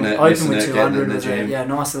to open with 200 was a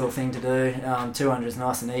nice little thing to do. 200 is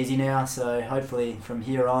nice and easy now, so hopefully from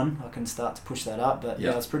here on I can start to push that up. But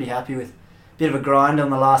I was pretty happy with a bit of a grind on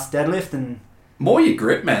the last deadlift and. More your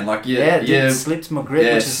grip, man. Like slipped my grip.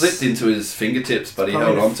 Yeah, slipped into his fingertips, but he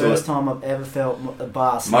held on to it. First time I've ever felt the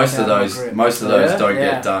bar. Most of those don't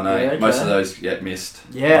get done. Okay. Most of those get missed.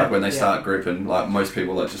 Yeah, like when they start gripping, like most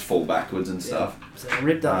people that just fall backwards and stuff. So I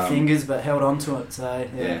ripped up fingers, but held on to it. So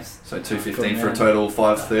So 215 for a total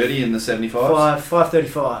 530 in the 75.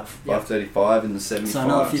 535. 535 in the 75. So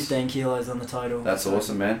another 15 kilos on the total. That's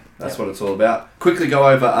awesome, man. That's what it's all about. Quickly go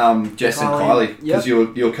over Jess and Kylie because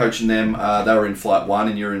you're coaching them. They were in flight 1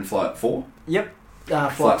 and you're in flight 4. Yep.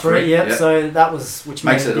 Flight 3, yep. So that was which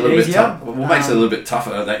makes it a little bit easier. Makes it a little bit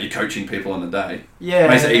tougher that you're coaching people on the day. Yeah.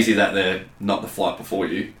 Makes it easy that they're not the flight before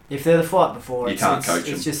you. If they're the flight before, you can't coach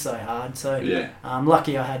them. It's just so hard. So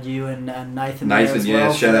lucky I had you and Nathan. Nathan, there as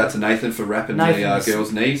well. Shout out to Nathan for wrapping the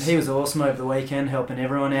girls' knees. He was awesome over the weekend, helping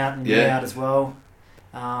everyone out and me out as well.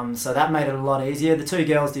 So that made it a lot easier. The 2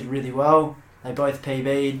 girls did really well. They both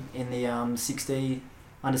PB'd in the under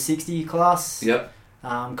 60 class. Yep.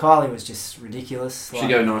 Kylie was just ridiculous. She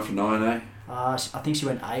go 9 for 9, eh? I think she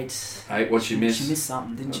went 8. 8. What'd she miss? She missed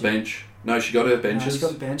something, didn't she? Bench. No, she got her benches. She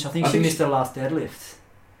got the bench. I think she missed her last deadlift.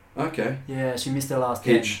 Okay. Yeah, she missed her last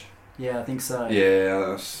hitched. Yeah, I think so.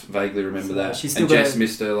 Yeah, I vaguely remember that. And Jess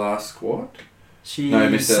missed her last squat? She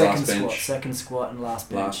missed her last bench. Second squat and last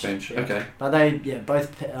bench. Last bench, okay. But they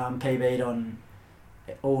both PB'd on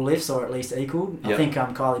all lifts, or at least equaled. Yep. I think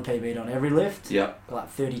Kylie PB'd on every lift. Yeah. Like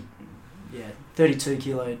 32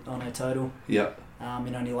 kilo on her total. Yeah.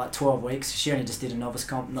 In only like 12 weeks. She only just did a novice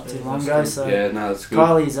comp not too long ago. So that's good.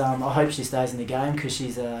 Kylie's, I hope she stays in the game because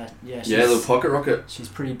she's a little pocket rocket. She's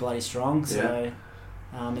pretty bloody strong. So,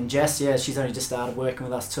 and Jess, she's only just started working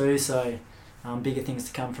with us too. So, bigger things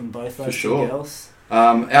to come from both those two girls.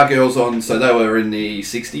 Our girls so they were in the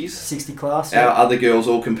 60s. 60 class. Our other girls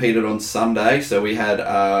all competed on Sunday, so we had,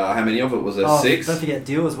 how many of it? Was there 6? Don't forget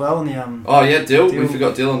Dill as well. Dill. We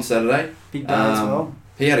forgot Dill on Saturday. Big day as well.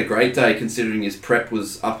 He had a great day considering his prep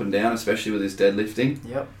was up and down, especially with his deadlifting.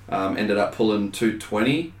 Yep. Ended up pulling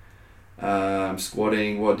 220.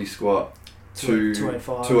 Squatting, what did he squat?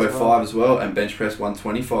 205 as well, and bench press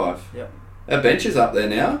 125. Yep. Our bench is up there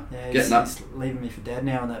now. Yeah, he's leaving me for dead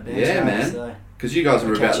now on that bench. Yeah, man. Because you guys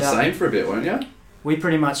were about the same for a bit, weren't you? We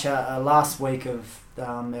pretty much last week of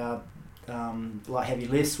our light heavy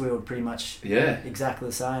lifts, we were pretty much exactly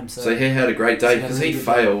the same. So he had a great day because he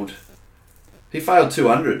failed. He failed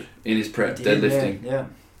 200 in his prep deadlifting. Yeah.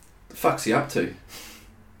 The fuck's he up to?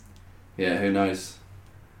 Yeah, who knows?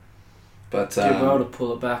 But did well to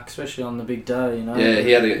pull it back, especially on the big day, you know. Yeah,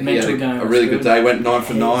 he had a really good day. Went 9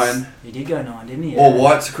 for 9. He did go 9, didn't he? All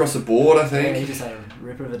whites across the board, I think. Yeah, he just had a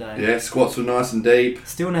ripper of a day. Yeah, squats were nice and deep.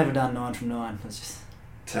 Still never done 9 from 9. It's just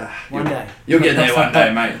one day. You'll get there one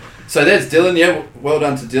day, mate. So there's Dylan. Yeah, well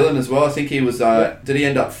done to Dylan as well. I think he was. Did he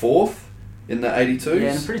end up 4th in the 82s?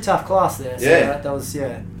 Yeah, in a pretty tough class there. So that was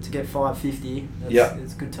to get 550.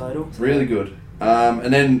 It's a good total. So. Really good.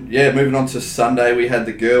 And then moving on to Sunday, we had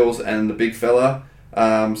the girls and the big fella.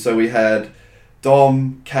 So we had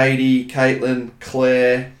Dom, Katie, Caitlin,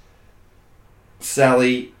 Claire,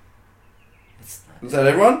 Sally. Was that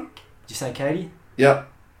everyone? Did you say Katie? Yep.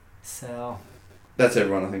 Sal. That's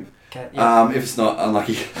everyone, I think. Yeah. If it's not,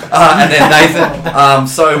 unlucky. And then Nathan.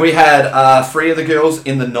 So we had 3 of the girls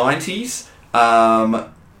in the 90s.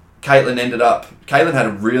 Caitlin had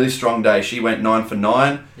a really strong day. She went 9 for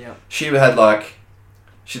 9. Yeah. She had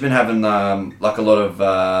she's been having a lot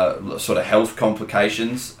of sort of health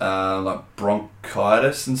complications, like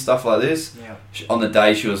bronchitis and stuff like this. Yeah. On the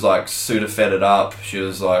day she was pseudo-fetted up. She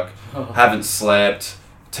was haven't slept,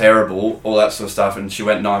 terrible, all that sort of stuff, and she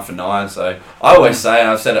went 9 for 9. So I always say, and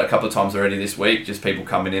I've said it a couple of times already this week, just people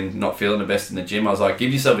coming in not feeling the best in the gym, I was like,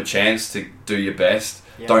 give yourself a chance to do your best.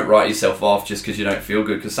 Yeah. Don't write yourself off just because you don't feel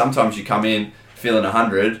good, because sometimes you come in feeling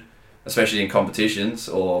 100, especially in competitions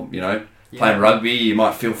or playing rugby, you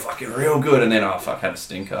might feel fucking real good and then had a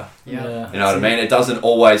stinker. Yeah. You know what I mean? It doesn't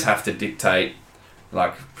always have to dictate,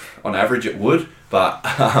 on average it would, but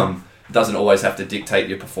it doesn't always have to dictate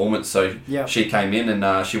your performance. So she came in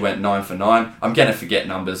and she went 9 for 9. I'm going to forget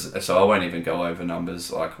numbers, so I won't even go over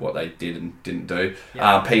numbers like what they did and didn't do.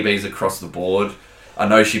 PBs across the board. I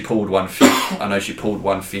know she pulled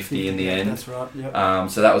 150 in the end. That's right. Yep.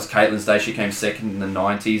 So that was Caitlin's day. She came 2nd in the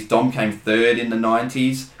 90s. Dom came 3rd in the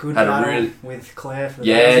 90s. Good battle with Claire for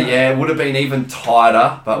it would have been even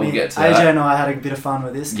tighter, but we'll get to AJ that. and I had a bit of fun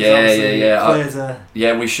with this.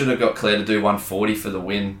 Yeah. We should have got Claire to do 140 for the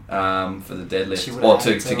win, for the deadlift, or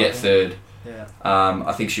to get 3rd. Yeah.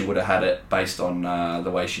 I think she would have had it based on the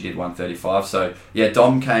way she did 135. So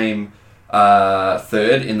Dom came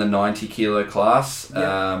 3rd in the 90 kilo class.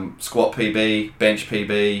 Squat PB, bench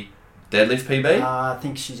PB, deadlift PB. I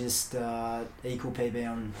think she just equal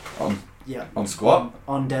PB on squat.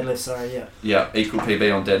 On deadlift, sorry. Yeah, equal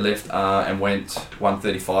PB on deadlift, and went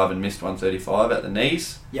 135 and missed 135 at the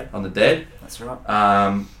knees. Yep. On the dead. That's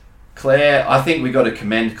right. Claire, I think we got to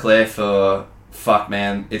commend Claire for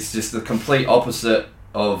man. It's just the complete opposite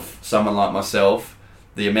of someone like myself.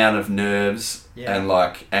 The amount of nerves and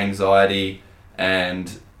anxiety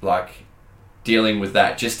and dealing with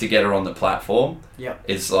that just to get her on the platform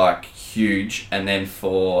is huge. And then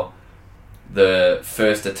for the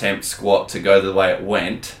first attempt squat to go the way it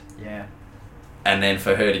went, and then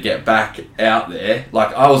for her to get back out there,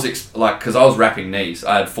 I was because I was wrapping knees.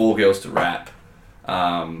 I had 4 girls to wrap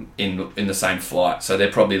in the same flight, so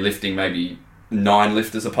they're probably lifting maybe 9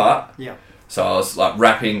 lifters apart. So I was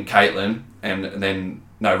wrapping Caitlin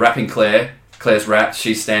wrapping Claire. Claire's wrapped,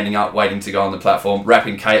 she's standing up waiting to go on the platform,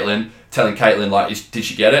 wrapping Caitlin, telling Caitlin did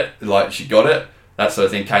she get it? She got it? That sort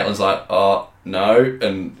of thing. Caitlin's oh no,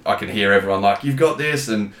 and I can hear everyone you've got this,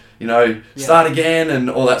 and start again and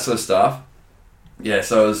all that sort of stuff. Yeah,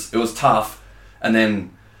 so it was tough. And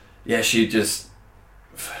then she just,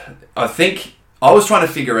 I think I was trying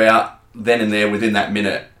to figure out then and there within that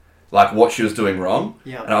minute what she was doing wrong.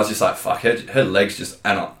 Yeah. And I was just fuck, her legs just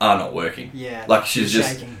are not working. Yeah. She's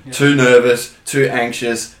just shaking. Too nervous, too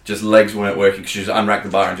anxious, just legs weren't working, because she just unracked the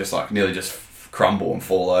bar and just nearly just crumble and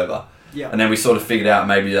fall over. Yeah. And then we sort of figured out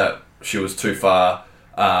maybe that she was too far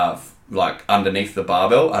underneath the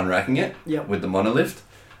barbell, unracking it with the monolift.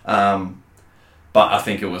 But I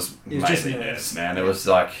think it was just nerves, man. It was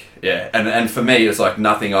and for me, it's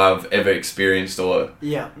nothing I've ever experienced or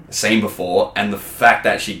seen before. And the fact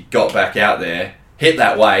that she got back out there, hit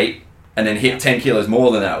that weight, and then hit 10 kilos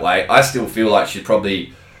more than that weight, I still feel like she's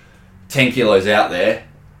probably 10 kilos out there.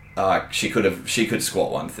 She could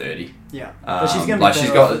squat 130. Yeah, but she's gonna be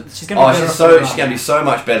she's gonna be so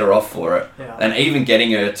much better off for it. Yeah. And even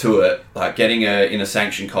getting her to it, getting her in a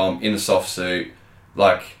sanction comp in a soft suit,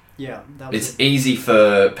 it's easy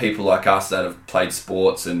for people like us that have played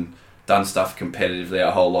sports and done stuff competitively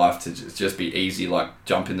our whole life to just be easy,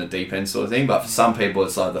 jump in the deep end sort of thing. But for some people,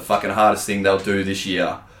 it's the fucking hardest thing they'll do this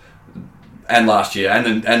year and last year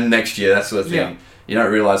and next year, that sort of thing. Yeah. You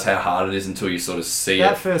don't realise how hard it is until you sort of see it.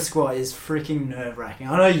 That first squat is freaking nerve-wracking.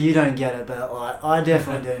 I know you don't get it, but I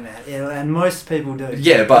definitely do, man. And most people do.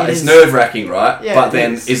 Yeah, but it's nerve-wracking, right? Yeah, but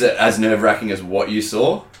then is it as nerve-wracking as what you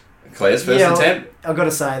saw? Claire's first attempt. I've got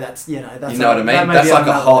to say that's that's you know what I mean. That's like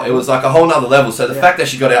a whole. It was like a whole nother level. So the fact that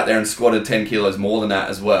she got out there and squatted 10 kilos more than that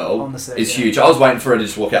as well is huge. I was waiting for her to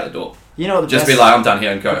just walk out the door. You know, be like, I'm done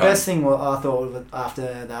here and go. The best thing I thought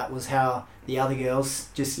after that was how the other girls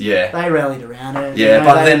they rallied around her. Yeah,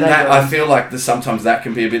 but then I feel like sometimes that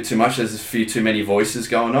can be a bit too much. There's a few too many voices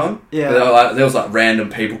going on. Yeah, there was like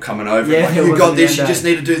random people coming over. Yeah, like, you got this. You just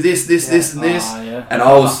need to do this, and this. And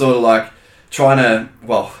I was sort of like trying to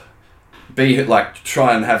be like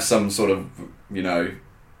try and have some sort of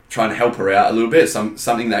try and help her out a little bit.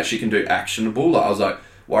 Something that she can do actionable. Like I was like,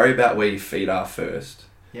 worry about where your feet are first.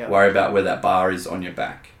 Yeah. Worry about where that bar is on your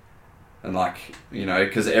back. And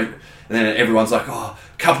because and then everyone's like, a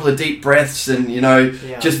couple of deep breaths and,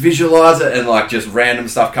 just visualize it and just random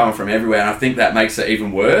stuff coming from everywhere. And I think that makes it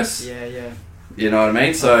even worse. Yeah, yeah. You know what I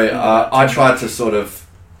mean? So I tried to sort of,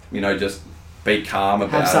 just be calm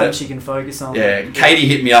about it. Have something she can focus on. Yeah, Katie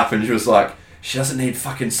hit me up and she was like, she doesn't need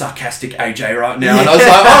fucking sarcastic AJ right now. And I was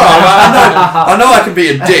like, all right, I know I can be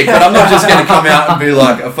a dick, but I'm not just going to come out and be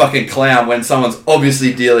like a fucking clown when someone's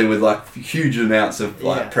obviously dealing with huge amounts of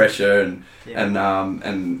pressure and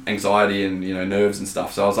anxiety and annerves and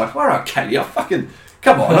stuff. So I was like, all right, Katie,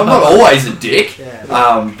 come on, I'm not always a dick.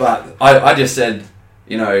 But I just said,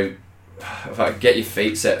 if I get your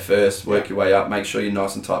feet set first, work your way up, make sure you're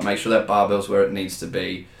nice and tight, make sure that barbell's where it needs to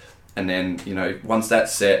be. And then, once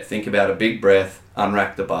that's set, think about a big breath,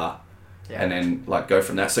 unrack the bar, and then, go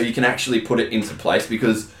from that. So you can actually put it into place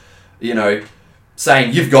because,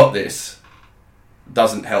 saying you've got this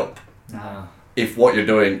doesn't help if what you're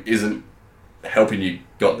doing isn't helping you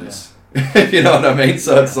got this. You know what I mean?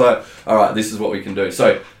 So it's like, all right, this is what we can do.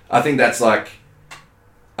 So I think that's I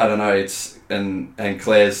don't know, it's, and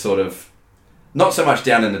Claire's sort of, not so much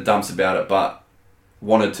down in the dumps about it, but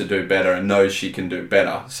wanted to do better and knows she can do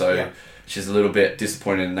better. So she's a little bit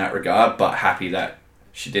disappointed in that regard, but happy that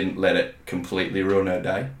she didn't let it completely ruin her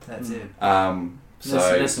day. That's it. So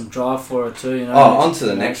there's some drive for her too, on to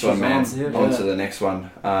the next one, man. On to the next one.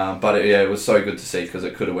 But it was so good to see because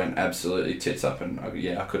it could have went absolutely tits up, and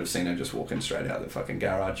I could have seen her just walking straight out the fucking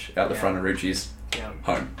garage, out the front of Ruchi's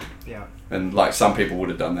home. Yeah. And some people would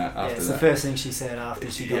have done that after that. It's the first thing she said after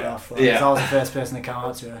she got off. I was the first person to come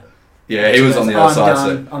up to her. Yeah, he was on the other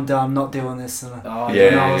side. I'm done. I'm not doing this. I was like,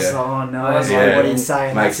 what do you say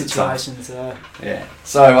in that situation?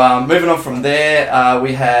 So moving on from there,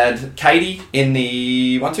 we had Katie in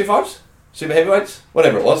the 125s, super heavyweights,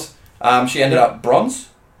 whatever it was. She ended up bronze.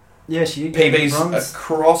 Yeah, she PBs bronze.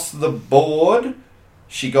 Across the board.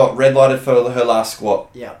 She got red lighted for her last squat.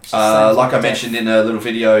 Yeah. Like I mentioned in a little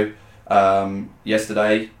video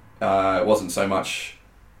yesterday, it wasn't so much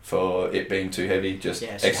for it being too heavy, just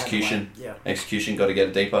execution. Execution, got to get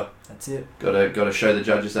it deeper. That's it. Got to show the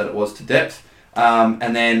judges that it was to depth.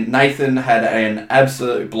 And then Nathan had an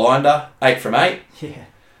absolute blinder, 8 from 8.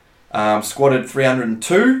 Yeah. Squatted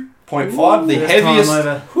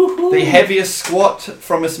 302.5, the heaviest squat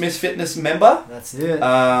from a Smith's Fitness member. That's it.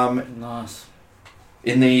 Nice.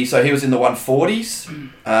 So he was in the 140s.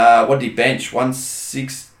 What did he bench?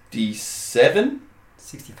 167?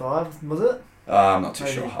 65 was it? I'm not too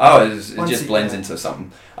sure. It just blends into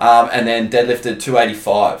something. And then deadlifted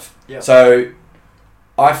 285. Yep. So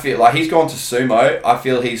I feel like he's gone to sumo. I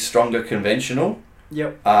feel he's stronger conventional.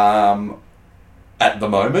 Yep. At the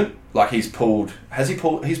moment, he's pulled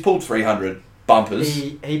 300 bumpers.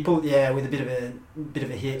 He pulled with a bit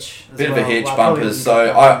of a hitch. Bumpers.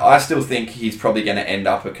 So I still think he's probably going to end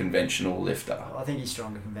up a conventional lifter. I think he's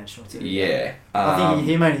stronger conventional too. Yeah. I think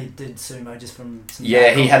he mainly did sumo just from some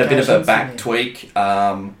he had a bit of a back tweak.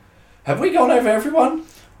 Have we gone over everyone?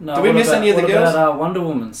 No, do we miss any of the girls? What about Wonder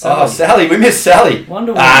Woman? Sally? Oh, Sally. We missed Sally.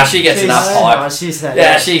 Wonder Woman. She gets enough hype. She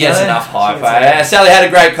gets enough hype. Sally had a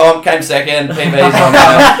great comp, came second. PBs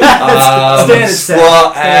on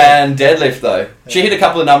squat and deadlift though. She hit a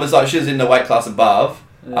couple of numbers. She was in the weight class above.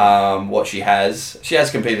 What she has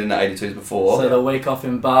competed in the 82s before. So the week off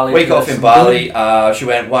in Bali. She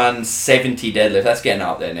went 170 deadlift. That's getting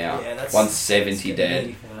up there now. Yeah, that's 170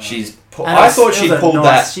 dead. I thought she pulled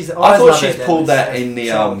that. I thought she's pulled that in the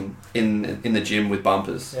in the gym with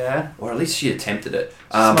bumpers. Yeah. Or at least she attempted it.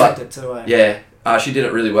 Smoked it too. Yeah. She did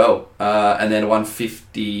it really well. And then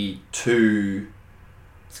 152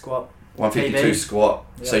 squat. 152 squat.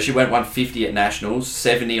 Yep. So she went 150 at nationals,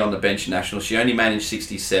 70 on the bench at nationals. She only managed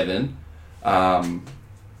 67 on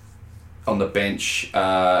the bench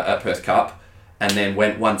at Perth Cup, and then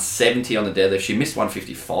went 170 on the deadlift. She missed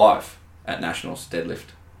 155 at nationals deadlift.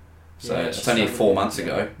 So it's only 4 months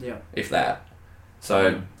ago, if that.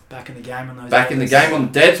 So back in the game on those. Back in the game on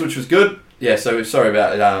the deads, which was good. Yeah. So sorry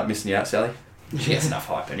about missing you out, Sally. She gets enough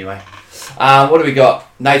hype anyway. What do we got?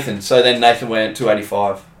 Nathan. So then Nathan went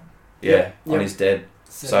 285. Yeah, on his dead.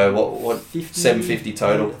 So what 750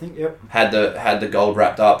 total. I think, yep. Had the gold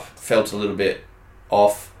wrapped up. Felt a little bit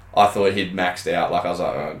off. I thought he'd maxed out. Like I was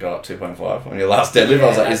like, oh, got up 2.5 on your last deadlift. I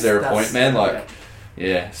was like, is there a point, man? Like,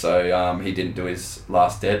 yeah. So he didn't do his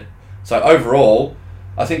last dead. So overall,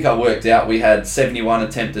 I think I worked out we had 71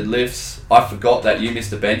 attempted lifts. I forgot that you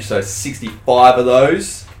missed a bench, so 65 of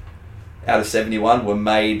those out of 71 were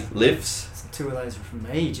made lifts. So 2 of those were from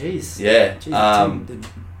me. Jeez. Yeah.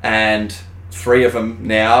 And 3 of them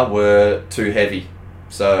now were too heavy.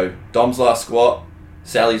 So Dom's last squat,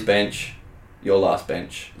 Sally's bench, your last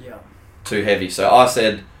bench. Yeah. Too heavy. So I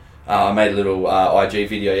said, I made a little IG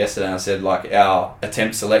video yesterday and I said like our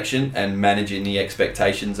attempt selection and managing the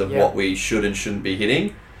expectations of what we should and shouldn't be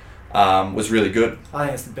hitting was really good. I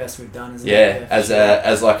think it's the best we've done, isn't it? Yeah,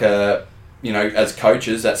 as like a, you know, as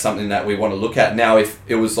coaches, that's something that we want to look at. Now, if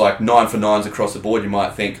it was like 9 for 9s across the board, you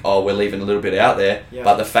might think, oh, we're leaving a little bit out there. Yeah.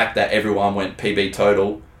 But the fact that everyone went PB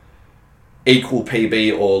total, equal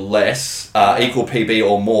PB or less, equal PB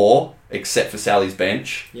or more, except for Sally's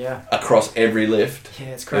bench, across every lift,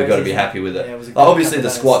 it's crazy. We've got to be happy with it. Yeah, obviously, the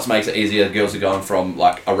squats makes it easier. The girls are going from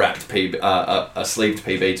like a wrapped PB, a sleeved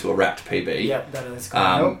PB to a wrapped PB. Yeah, that is going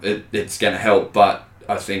to help. It's going to help, but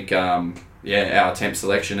I think, our attempt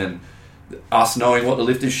selection and us knowing what the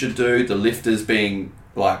lifters should do, the lifters being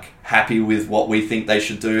like happy with what we think they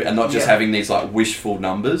should do, and not just having these like wishful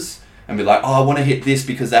numbers and be like, oh, I want to hit this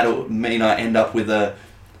because that'll mean I end up with a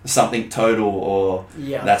something total or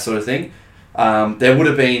that sort of thing. There would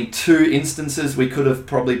have been 2 instances we could have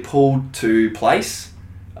probably pulled to place,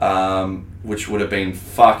 which would have been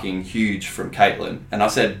fucking huge from Caitlin. And I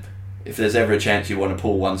said, if there's ever a chance you want to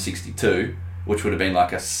pull 162, which would have been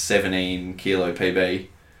like a 17 kilo PB,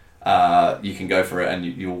 you can go for it and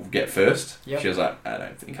you'll get first. She was like, I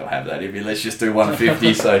don't think I'll have that in me. Let's just do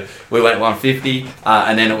 150. So we went 150,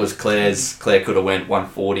 and then it was Claire's. Claire could have went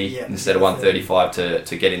 140 instead of 135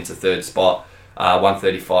 to get into 3rd spot.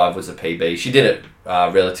 135 was a PB. She did it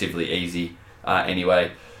relatively easy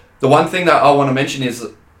anyway. The one thing that I want to mention is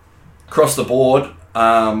across the board,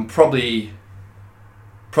 probably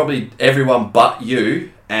everyone but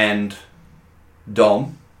you and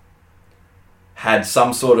Dom had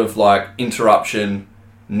some sort of like interruption,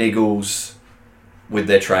 niggles with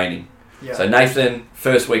their training. Yeah. So Nathan,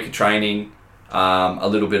 first week of training, a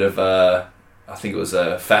little bit of I think it was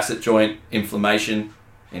a facet joint inflammation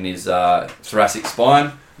in his thoracic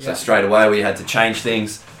spine. So straight away we had to change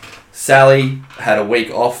things. Sally had a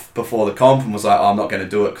week off before the comp and was like, oh, I'm not going to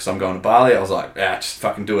do it because I'm going to Bali. I was like, just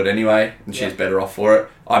fucking do it anyway. And she's better off for it.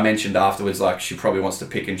 I mentioned afterwards, like, she probably wants to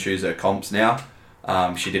pick and choose her comps now.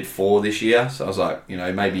 She did 4 this year. So I was like, you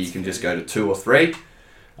know, maybe you can just go to 2 or 3.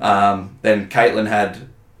 Then Caitlin had,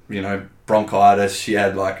 you know, bronchitis. She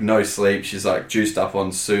had, like, no sleep. She's, like, juiced up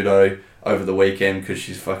on pseudo over the weekend because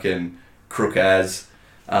she's fucking crook as.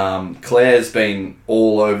 Claire's been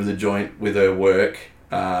all over the joint with her work.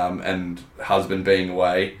 And husband being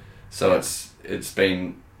away, so it's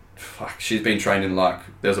been, she's been training like,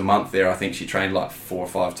 there was a month there, I think she trained like 4 or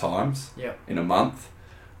 5 times in a month.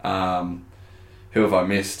 Who have I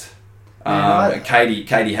missed?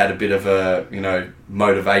 Katie had a bit of a, you know,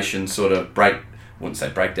 motivation sort of wouldn't say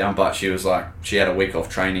breakdown, but she was like, she had a week off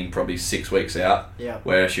training, probably 6 weeks out,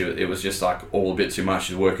 where it was just like all a bit too much.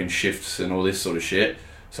 She's working shifts and all this sort of shit.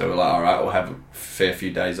 So we're like, all right, we'll have a fair few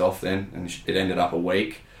days off then. And it ended up a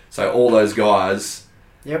week. So all those guys,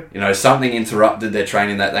 you know, something interrupted their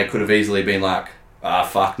training that they could have easily been like,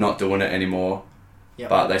 fuck, not doing it anymore.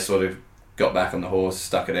 But they sort of got back on the horse,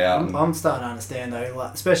 stuck it out. I'm starting to understand though,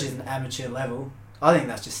 like, especially at an amateur level, I think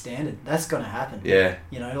that's just standard. That's going to happen. Yeah.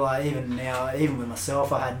 You know, like even now, even with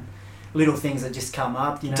myself, I had little things that just come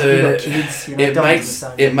up, you know. Dude, you got kids, you know,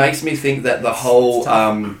 it makes me think that the whole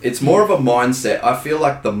it's more of a mindset. I feel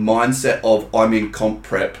like the mindset of I'm in comp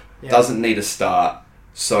prep doesn't need to start.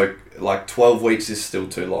 So like 12 weeks is still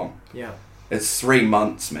too long. Yeah. It's 3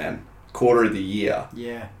 months, man. Quarter of the year.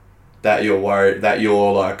 Yeah. That you're worried, that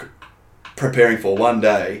you're like preparing for one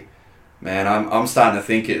day. Man, I'm starting to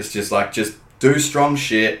think it's just like, just do strong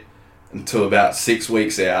shit until about 6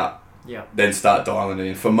 weeks out. Then start dialing it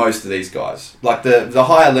in for most of these guys. Like the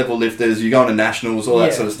higher level lifters, you go into nationals, all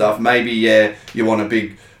that sort of stuff. Maybe, you want a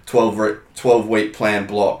big 12 week plan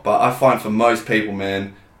block. But I find for most people,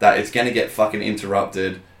 man, that it's going to get fucking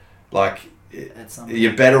interrupted. Like,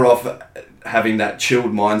 you're better off having that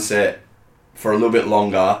chilled mindset for a little bit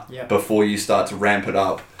longer before you start to ramp it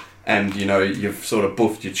up. and you know you've sort of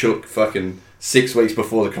buffed your chook fucking 6 weeks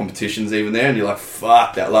before the competition's even there, and you're like,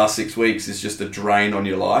 fuck, that last 6 weeks is just a drain on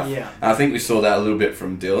your life. Yeah. And I think we saw that a little bit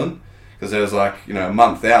from Dylan, because there was like, you know, a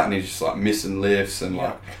month out and he's just like missing lifts and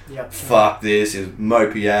fuck this, is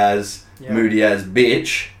mopey as, moody as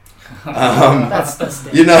bitch. That's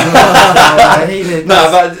you know.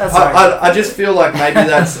 That's I just feel like maybe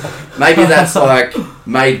that's like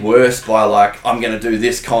made worse by like, I'm gonna do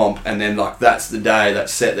this comp, and then like that's the day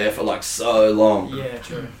that's set there for like so long. Yeah,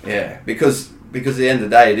 true. Yeah, because at the end of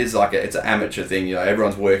the day, it is like it's an amateur thing. You know,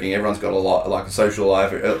 everyone's working, everyone's got a lot like a social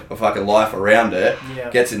life, a fucking life around it.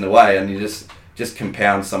 Gets in the way, and you just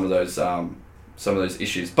compound some of those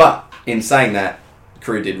issues. But in saying that, the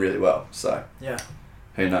crew did really well. So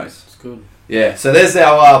who knows? It's good. Yeah, so there's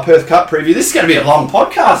our Perth Cup preview. This is going to be a long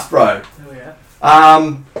podcast, bro. Oh yeah.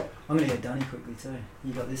 I'm going to get Dunny quickly too.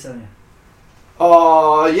 You got this, haven't you?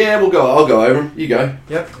 Oh yeah, I'll go over them. You go.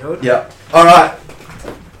 Yep. Good. Yep. All right.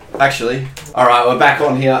 Actually, all right, we're back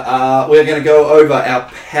on here. We're going to go over our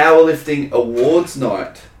powerlifting awards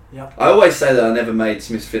night. Yep. I always say that I never made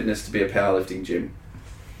Smith's Fitness to be a powerlifting gym,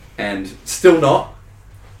 and still not.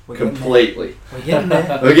 Completely. We're getting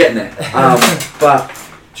there. We're getting there. But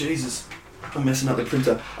Jesus, I'm messing up the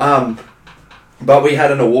printer. But we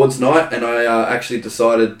had an awards night, and I actually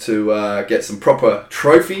decided to get some proper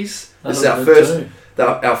trophies. This is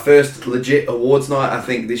our first legit awards night. I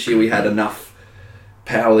think this year we had enough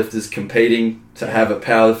powerlifters competing to have a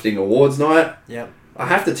powerlifting awards night. Yep. I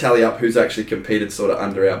have to tally up who's actually competed sort of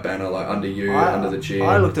under our banner, like under you, under the gym.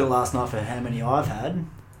 I looked at last night for how many I've had,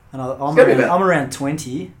 and I'm around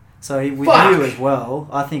 20. So with you as well,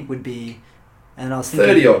 I think would be, and I was thinking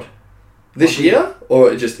 30 odd this year,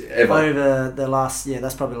 or just ever over the last. Yeah,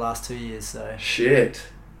 that's probably the last 2 years. So shit.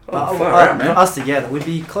 Oh, far out, man. Us together would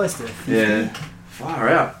be close to 50. Yeah, far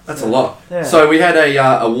out. That's a lot. Yeah. So we had a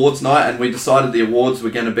awards night, and we decided the awards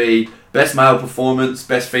were going to be best male performance,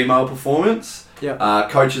 best female performance,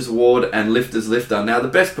 coaches award, and lifters lifter. Now the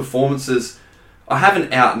best performances, I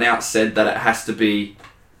haven't out and out said that it has to be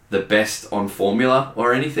the best on formula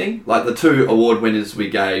or anything. Like the 2 award winners we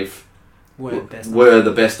gave were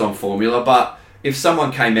the best on formula. But if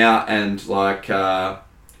someone came out and like, won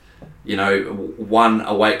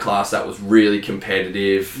a weight class that was really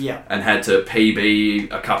competitive and had to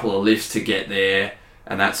PB a couple of lifts to get there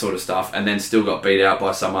and that sort of stuff, and then still got beat out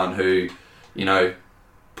by someone who, you know,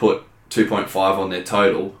 put 2.5 on their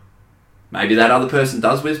total, maybe that other person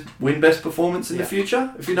does win best performance in the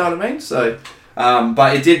future, if you know what I mean. So...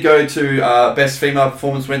 but it did go to best female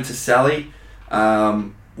performance went to Sally,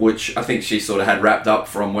 which I think she sort of had wrapped up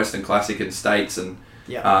from Western Classic and States and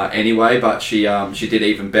anyway. But she did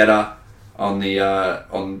even better on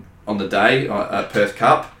the day at Perth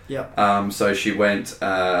Cup. So she went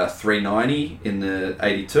 390 in the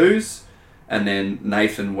 82s, and then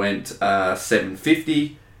Nathan went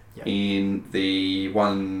 750 in the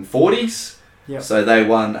 140s. So they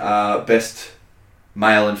won best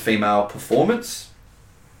male and female performance.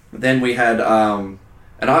 Then we had, and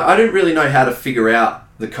I didn't really know how to figure out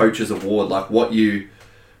the coaches award, like what you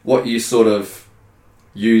sort of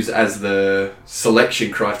use as the selection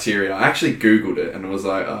criteria. I actually Googled it and was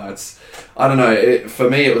like, I don't know. For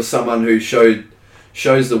me, it was someone who shows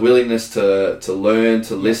the willingness to learn,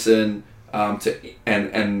 to listen,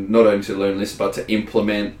 and not only to learn, listen, but to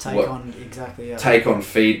implement, take on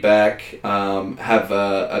feedback, have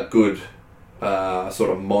a good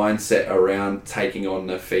sort of mindset around taking on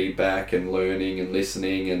the feedback and learning and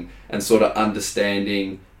listening and sort of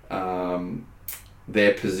understanding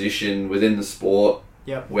their position within the sport,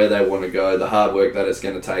 where they want to go, the hard work that it's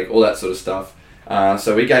going to take, all that sort of stuff.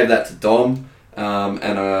 So we gave that to Dom,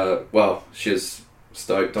 and she was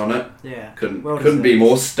stoked on it. Couldn't be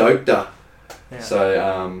more stoked.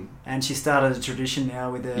 So and she started a tradition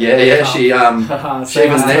now with the she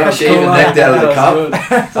even necked out of the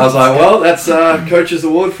cup. I was like, well, that's coach's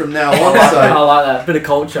award from now on. So I like that bit of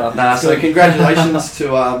culture. So congratulations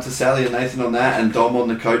to Sally and Nathan on that, and Dom on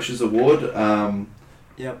the coach's award.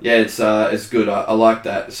 It's good. I like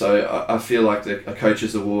that. So I feel like a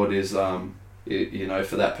coach's award is for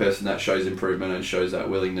that person that shows improvement and shows that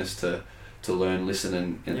willingness to learn,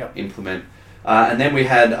 listen, and implement. And then we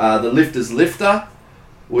had the lifters lifter,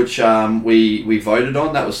 which we voted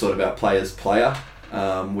on. That was sort of our player's player,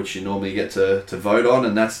 which you normally get to vote on,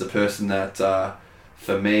 and that's the person that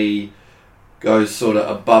for me goes sort of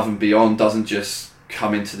above and beyond, doesn't just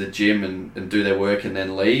come into the gym and do their work and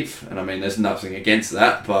then leave. And I mean, there's nothing against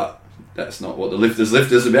that, but that's not what the lifter's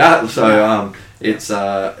about. So it's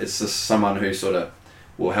just someone who sort of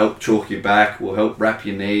will help chalk you back, will help wrap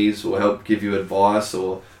your knees, will help give you advice,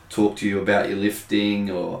 or talk to you about your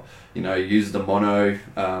lifting, or use the mono,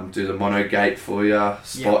 do the mono gate for you,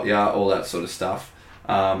 spot you, all that sort of stuff.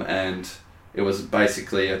 And it was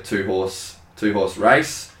basically a two horse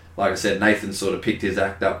race. Like I said, Nathan sort of picked his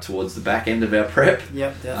act up towards the back end of our prep.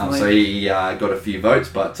 Yep, definitely. So he got a few votes,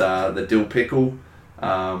 but the dill pickle,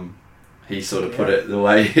 he sort of put it the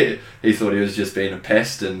way he thought he was just being a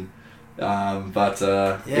pest, and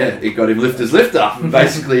it got him lifters lift up,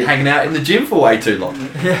 basically hanging out in the gym for way too long.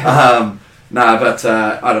 I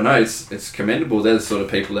don't know, it's commendable. They're the sort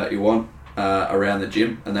of people that you want around the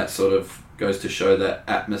gym, and that sort of goes to show that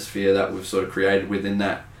atmosphere that we've sort of created within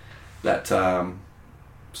that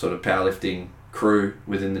sort of powerlifting crew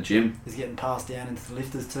within the gym. It's getting passed down into the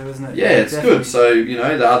lifters too, isn't it? Yeah, it's definitely good. So,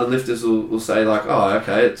 the other lifters will say like, oh,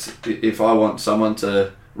 okay, if I want someone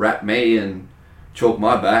to wrap me and chalk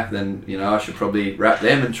my back, then, I should probably wrap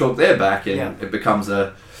them and chalk their back, and it becomes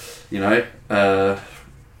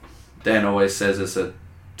Dan always says it's a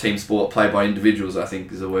team sport played by individuals, I think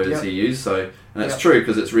is the words he used. So, and it's true,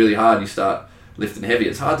 because it's really hard. You start lifting heavy,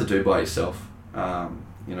 it's hard to do by yourself.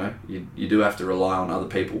 You do have to rely on other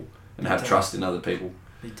people and have trust in other people.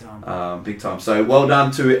 Big time. Big time. So well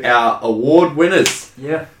done to our award winners.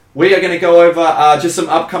 Yeah. We are going to go over just some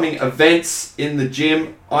upcoming events in the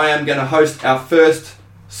gym. I am going to host our first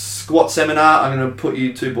squat seminar. I'm going to put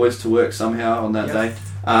you two boys to work somehow on that day.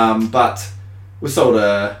 But we sold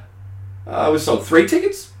 3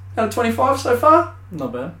 tickets out of 25 so far.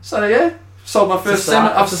 Not bad. So yeah. Sold my first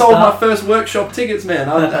I've sold my first workshop tickets,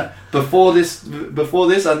 man. Before this,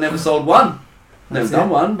 I'd never sold one. Never done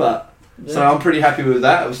one, but so I'm pretty happy with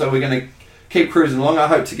that. So we're going to keep cruising along. I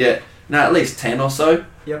hope to get at least 10 or so.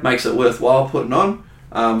 Yep. Makes it worthwhile putting on.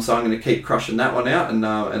 So I'm going to keep crushing that one out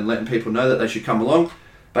and letting people know that they should come along.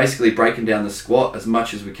 Basically breaking down the squat as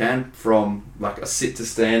much as we can, from like a sit to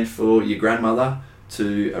stand for your grandmother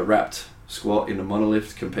to a wrapped squat in a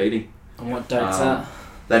monolift competing. And what date's that?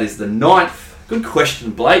 That is the 9th. Good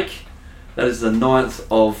question, Blake. That is the 9th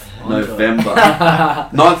of November.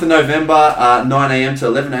 9th of November, 9 a.m. to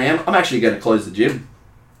 11 a.m. I'm actually going to close the gym.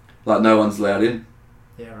 Like, no one's allowed in.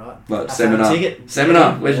 Yeah, right. Like,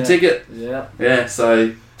 seminar. Where's your ticket? Yeah. Yeah,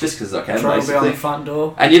 so just because I can, basically. On the front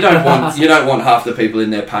door. And you don't want half the people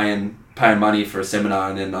in there paying money for a seminar,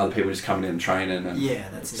 and then other people just coming in and training. And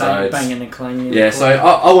that's it. So banging and clanging. Yeah, so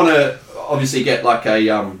I want to obviously get like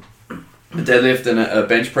a deadlift and a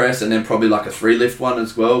bench press, and then probably like a 3 lift one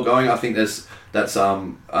as well going. I think that's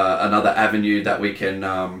another avenue that we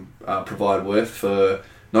can provide worth for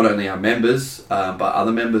not only our members but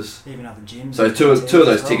other members. Even other gyms. So two of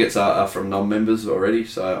those tickets are from non-members already,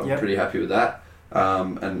 so I'm pretty happy with that.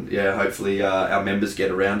 And yeah, hopefully our members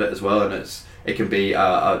get around it as well, and it can be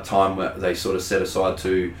a time where they sort of set aside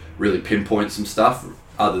to really pinpoint some stuff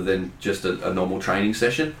other than just a normal training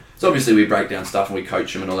session. So obviously we break down stuff and we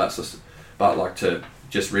coach them and all that sort of stuff. But like to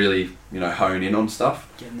just really, hone in on stuff,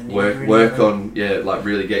 work on, like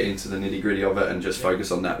really get into the nitty gritty of it and just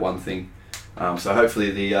focus on that one thing. So hopefully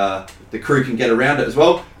the crew can get around it as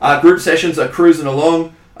well. Group sessions are cruising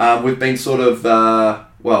along. We've been sort of,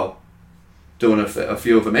 doing a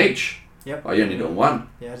few of them each. Yep. Oh, you're only doing one.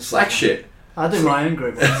 Yeah, Slack shit. I do my own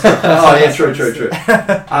group. Oh yeah, true.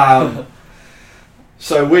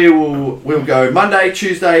 So we'll go Monday,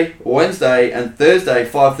 Tuesday, Wednesday and Thursday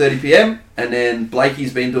 5:30 p.m. and then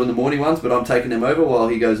Blakey's been doing the morning ones, but I'm taking him over while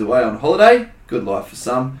he goes away on holiday. Good life for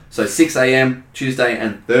some. So 6 a.m. Tuesday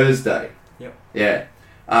and Thursday. Yep.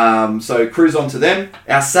 Yeah. So cruise on to them.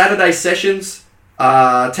 Our Saturday sessions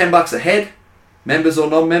are $10 a head, members or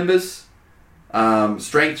non-members.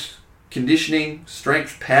 Strength, conditioning,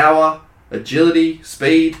 strength, power, agility,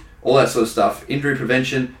 speed, all that sort of stuff. Injury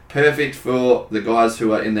prevention, perfect for the guys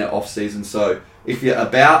who are in their off season. So if you're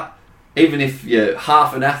even if you're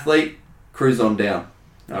half an athlete, cruise on down.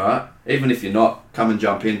 All right. Even if you're not, come and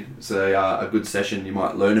jump in. It's a good session. You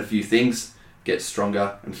might learn a few things, get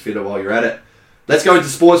stronger and fitter while you're at it. Let's go into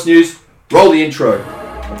sports news. Roll the intro.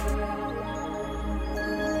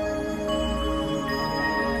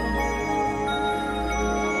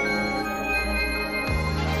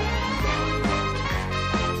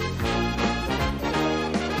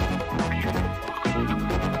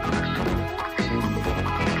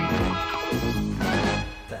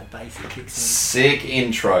 Sick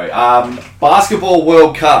intro. Basketball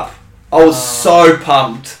World Cup. I was so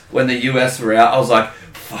pumped when the US were out. I was like,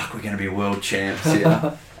 fuck, we're going to be world champs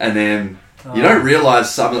here. And then you don't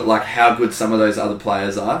realise how good some of those other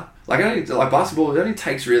players are. Basketball, it only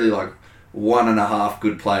takes really 1.5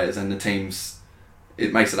 good players and the teams,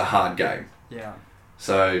 it makes it a hard game. Yeah.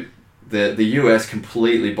 So the US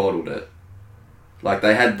completely bottled it. Like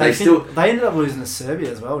they ended up losing to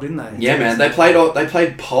Serbia as well, didn't they? Yeah, man. They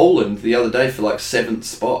played Poland the other day for like 7th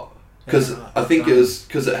spot because I think it was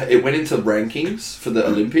because it went into rankings for the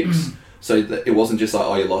Olympics. So it wasn't just like,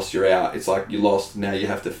 oh, you lost, you're out. It's like you lost, now you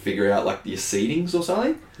have to figure out like your seedings or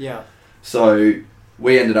something. Yeah. So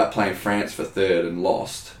we ended up playing France for 3rd and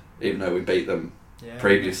lost, even though we beat them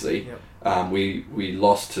previously. Yep. We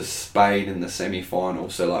lost to Spain in the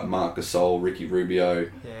semi-final. So like Marc Gasol, Ricky Rubio,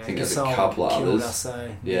 I think there's a couple of others. Us,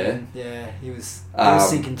 so, yeah. Yeah, he was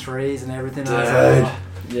sinking threes and everything. Dude.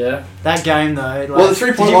 Yeah. That game though. Like, well, the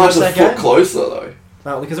 3-point line's a foot closer though.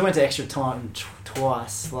 Well, because I went to extra time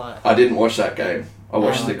twice. Like I didn't watch that game. I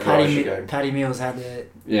watched the Croatia game. Paddy Mills had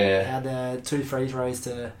the 2 free throws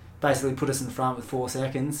to basically put us in front with 4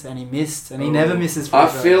 seconds, and he missed, and he never misses free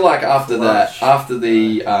throws. I feel like after that, after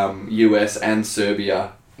the US and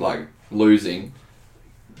Serbia like losing,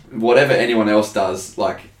 whatever anyone else does,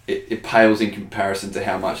 like it pales in comparison to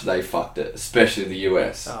how much they fucked it, especially the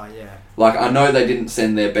US. Oh yeah. Like I know they didn't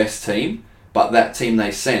send their best team, but that team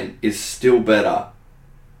they sent is still better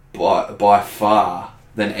by far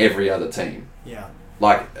than every other team. Yeah.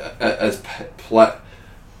 Like as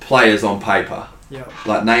players on paper. Yeah.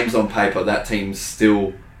 Like names on paper, that team's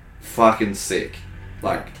still fucking sick.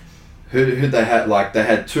 Like who they had? Like they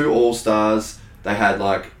had 2 All-Stars. They had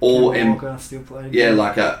like all still playing. Yeah,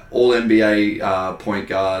 like a all NBA point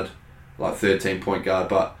guard, like 13 point guard,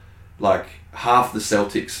 but like half the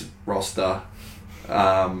Celtics roster.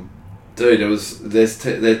 Dude, it was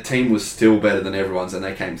their team was still better than everyone's, and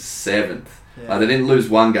they came 7th. Yeah. Like they didn't lose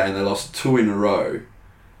one game; they lost 2 in a row,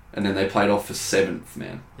 and then they played off for 7th.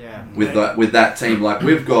 Man, yeah. With that team, like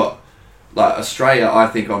we've got, like Australia, I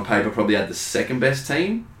think on paper probably had the 2nd best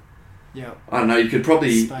team. Yeah. I don't know. You could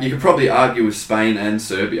probably argue with Spain and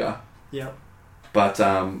Serbia. Yeah. But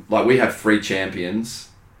like we have 3 champions,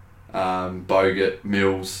 Bogut,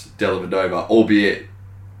 Mills, Dellavedova, albeit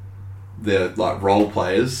they're like role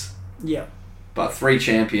players. Yeah. But 3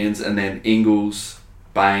 champions, and then Ingles,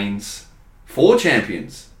 Baines, 4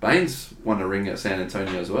 champions. Baines won a ring at San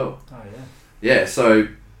Antonio as well. Oh yeah. Yeah, so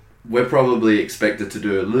we're probably expected to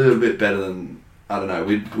do a little bit better than, I don't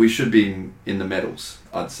know. We should be in the medals,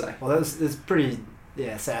 I'd say. Well, it's pretty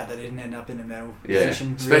sad that it didn't end up in a medal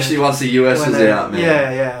position. Especially once the US was out, man.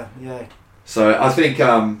 Yeah. So I think,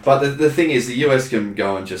 but the thing is, the US can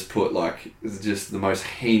go and just put like just the most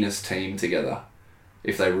heinous team together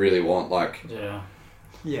if they really want. Like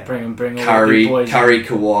bring Curry,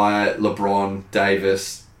 Kawhi, LeBron,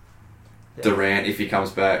 Davis, Durant if he comes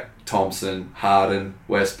back, Thompson, Harden,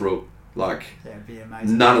 Westbrook. Like it'd be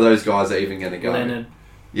amazing. None of those guys are even going to go. Leonard.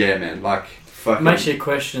 Yeah, man. Like fucking. Makes you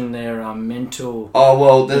question their mental. Oh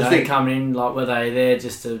well, the thing coming in, like were they there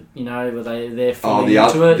just to were they there fully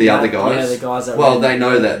into it? The other guys. Yeah, the guys that. Well, they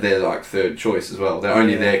know that they're like 3rd choice as well. They're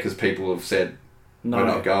only there because people have said we're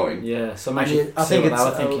not going. Yeah, so I think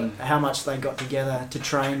it's how much they got together to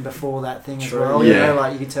train before that thing as well. Yeah. You know,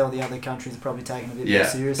 like you could tell the other countries are probably taking a bit more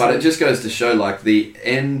seriously. But it just goes to show, like the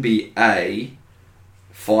NBA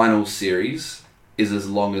final series is as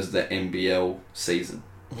long as the NBL season.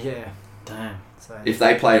 Yeah. Damn. So if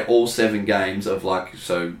they play all 7 games of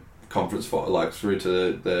conference like through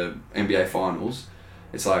to the NBA finals,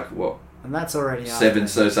 it's like what? And that's already 7.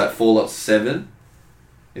 So it's like 4 lots of 7.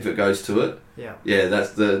 If it goes to it. Yeah. Yeah,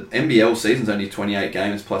 that's the NBL season's only 28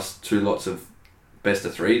 games plus 2 lots of best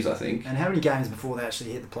of 3s, I think. And how many games before they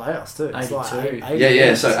actually hit the playoffs too? 82. Like 80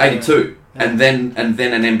 yeah, so 82. Yeah. And then an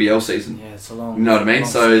NBL season. Yeah, it's a long. You know what I mean?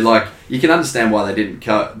 So like you can understand why they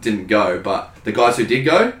didn't go, but the guys who did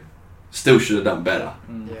go still should have done better.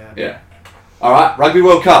 Yeah. All right, Rugby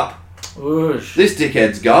World Cup. Oosh. This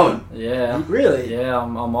dickhead's going. Yeah. Really? Yeah,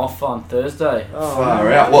 I'm off on Thursday. Oh,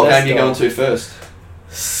 far out. What game are you going to first?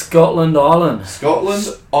 Scotland, Ireland.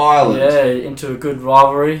 Yeah, into a good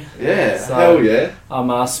rivalry. Yeah, so hell yeah.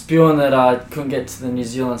 I'm spewing that I couldn't get to the New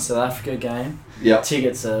Zealand-South Africa game. Yep.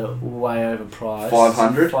 Tickets are way overpriced.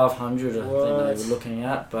 500? 500 I think they were looking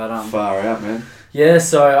at. But far out, man. Yeah,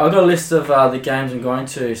 so I've got a list of the games I'm going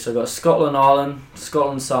to. So I've got Scotland, Ireland,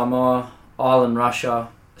 Scotland, Samoa, Ireland, Russia,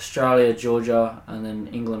 Australia, Georgia, and then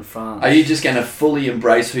England, France. Are you just going to fully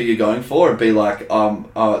embrace who you're going for and be like,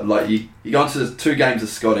 like you're going to 2 games of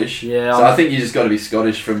Scottish? Yeah. So I think you just got to be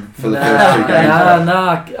Scottish for the first 2 games.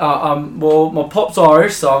 Well, my pop's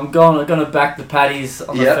Irish, so I'm going to back the Paddies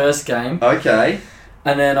on the first game. Okay.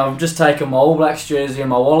 And then I'm just taking my All Blacks jersey and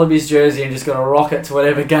my Wallabies jersey and just going to rock it to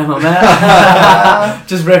whatever game I'm at.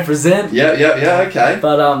 Just represent. Yeah, okay.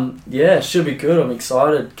 But it should be good. I'm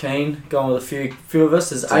excited, keen. Going with a few of us.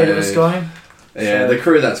 There's 8 of us going. Yeah, so, the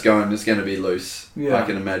crew that's going is going to be loose. Yeah. I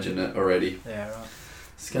can imagine it already. Yeah, right.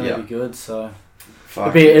 It's going to be good. So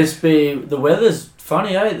Fuck. The weather's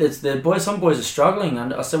funny, eh? Some boys are struggling,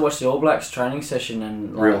 and I still watched the All Blacks training session,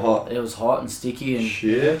 and real hot. It was hot and sticky, and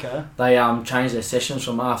shit. Okay. They changed their sessions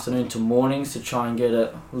from afternoon to mornings to try and get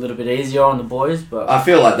it a little bit easier on the boys. But I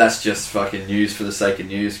feel like that's just fucking news for the sake of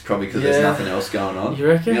news, probably because there's nothing else going on. You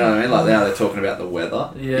reckon? You know what I mean? Like now they're talking about the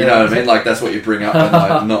weather. Yeah. You know what I mean? Like that's what you bring up when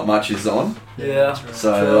like not much is on. Yeah. Right.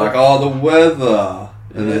 So they're like, oh, the weather,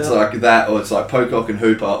 and Yeah. it's like that, or it's like Pocock and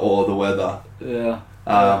Hooper, or the weather. Yeah.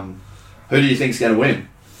 Who do you think's going to win?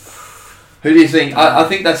 Who do you think? I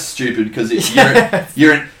think that's stupid because it's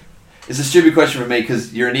a stupid question for me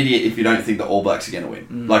because you're an idiot if you don't think the All Blacks are going to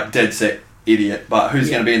win. Like dead set idiot. But who's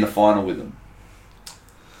going to be in the final with them?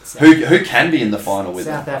 Who can be in the final with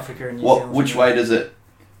South them? Africa and New Zealand. Which way does it?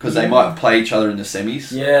 Because they might play each other in the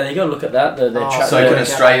semis. Yeah, you got to look at that. So can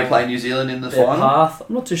Australia play New Zealand in the their final? path.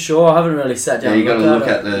 I'm not too sure. I haven't really sat down. Yeah, you got to look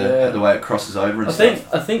at it. the way it crosses over and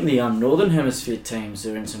stuff. I think the Northern Hemisphere teams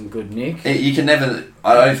are in some good nick. You can never.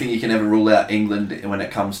 I don't think you can ever rule out England when it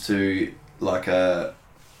comes to like a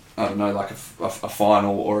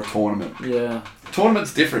final or a tournament. Yeah,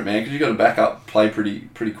 Tournament's different, man, because you got to back up, play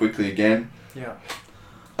pretty quickly again. Yeah.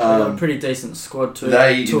 They got a pretty decent squad too.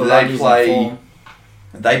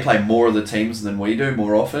 They play more of the teams than we do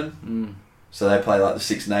more often. So they play like the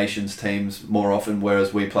Six Nations teams more often,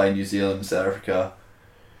 whereas we play New Zealand and South Africa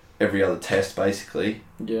every other test basically.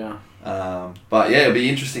 Yeah. But yeah, it'll be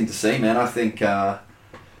interesting to see, man. I think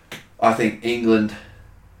England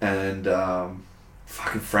and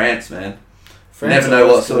fucking France, man. You never know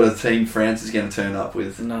what sort of team France is going to turn up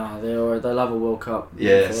with. No, they love a World Cup.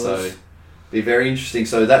 Yeah, so be very interesting.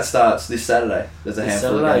 So that starts this Saturday. There's a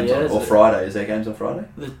handful of games or Friday. Is there games on Friday?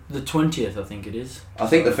 The 20th, I think it is. I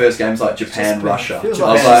think the first game's like Japan-Russia. I was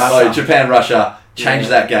like Japan-Russia, change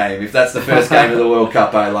that game. If that's the first game of the World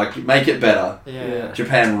Cup, like make it better. Yeah.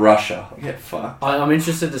 Japan-Russia. Get fucked. I'm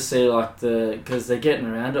interested to see because they're getting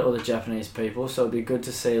around it, all the Japanese people, so it'd be good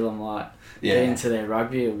to see them get into their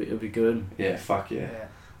rugby. It'll be good. Yeah, fuck yeah.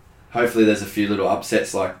 Hopefully there's a few little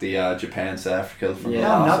upsets like the Japan South Africa from the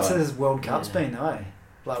How last nuts one. has World Cup's been though?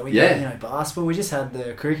 Like we got basketball. We just had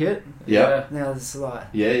the cricket. Yeah. Now it's like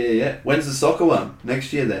Yeah. When's the soccer one?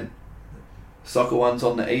 Next year then. Soccer one's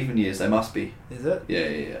on the even years. They must be. Is it?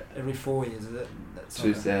 Yeah. Every 4 years, is it? That's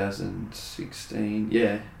 2016.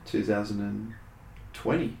 Yeah.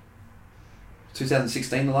 2020.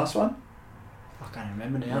 2016 the last one. I can't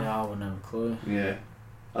remember now. Yeah, I wouldn't have a clue. Yeah.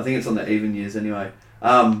 I think it's on the even years anyway.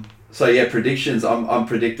 So yeah, predictions. I'm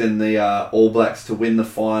predicting the All Blacks to win the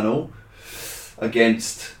final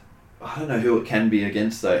against. I don't know who it can be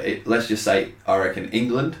against though. Let's just say I reckon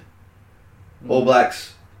England. All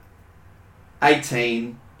Blacks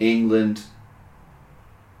 18, England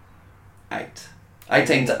 8.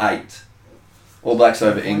 18-8. All Blacks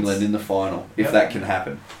over England in the final if that can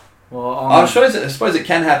happen. Well, I suppose it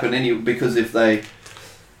can happen because if the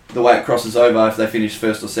way it crosses over, if they finish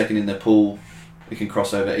first or second in their pool, it can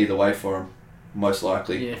cross over either way for them, most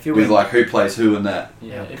likely. Yeah, if you with win, who plays who and that.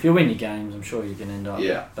 Yeah, if you win your games, I'm sure you can end up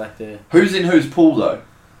back there. Who's in whose pool though?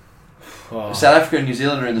 Oh. South Africa and New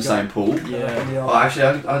Zealand are in the same pool. Yeah. Oh, actually,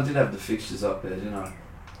 I did have the fixtures up there, didn't I?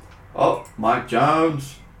 Oh, Mike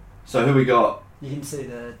Jones. So who we got? You can see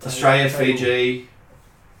the Australia, table. Fiji.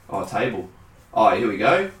 Oh, table. Oh, here we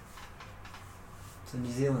go. So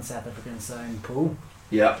New Zealand, South Africa in the same pool.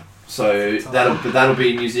 Yep. So that'll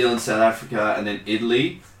be New Zealand, South Africa, and then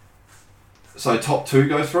Italy. So top 2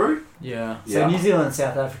 go through. Yeah. So New Zealand and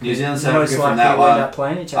South Africa. New Zealand, South most Africa from likely that will end one. up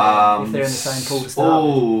playing each other if they're in the same pool to start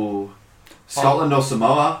with. Oh, Scotland or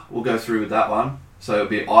Samoa will go through with that one. So it'll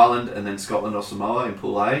be Ireland and then Scotland or Samoa in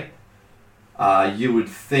Pool A. You would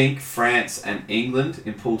think France and England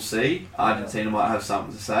in Pool C. Argentina might have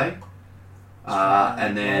something to say.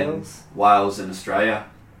 And then Wales and Australia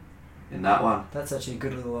in that one. That's actually a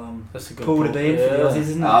good little That's a good pool to be in for the Aussies,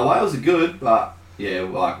 isn't it? Wales are good, but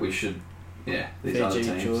we should. Yeah, these Fiji, other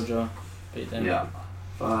teams. Georgia, beat them. Yeah.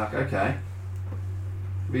 Fuck. Okay.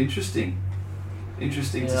 Be interesting.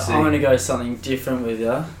 Interesting to see. I'm gonna go something different with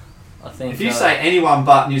you. I think. If you say anyone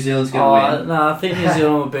but New Zealand's going to win. No, I think New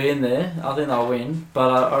Zealand will be in there. I think they'll win,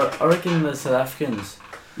 but I reckon the South Africans.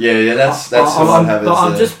 Yeah, that's who I'd have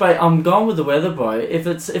as I'm going with the weather, bro. If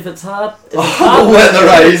it's hard, the weather,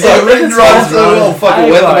 right? He's like Rick Rice, little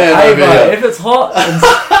fucking weatherman over here. If it's hot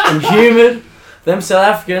and humid, them South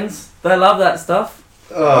Africans, they love that stuff.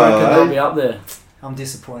 I reckon they'll be up there. I'm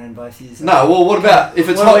disappointed in both of you. No, well, what about if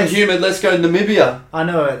it's hot and humid? Let's go Namibia. I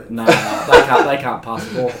know it. No, they can't pass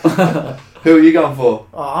the ball. Who are you going for?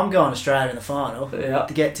 Oh, I'm going Australia in the final. Yeah.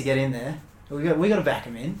 To get in there. We got to back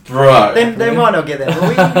him in. Bro. They might not get there, but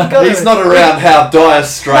we got He's not around how dire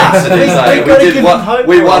straits it is.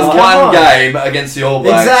 We won one game against the All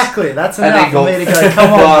Blacks. Exactly, that's enough for me to go,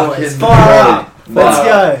 come on, boys, fire up. Let's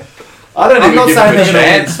go. I don't even give them a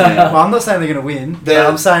chance, man. Well, I'm not saying they're going to win. But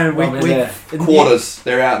I'm saying quarters.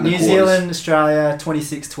 They're out in the New quarters. Zealand, Australia,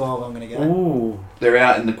 26-12, I'm going to go. Ooh. They're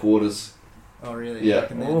out in the quarters. Oh, really? Yeah.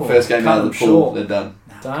 First game out of the pool, they're done.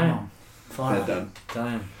 Damn. They're done.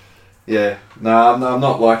 Damn. Yeah. No, I'm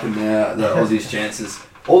not liking the Aussies' chances.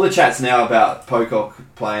 All the chats now about Pocock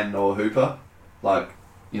playing or Hooper, like,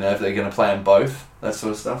 you know, if they're going to play them both, that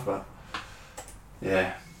sort of stuff, but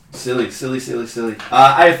yeah. Silly.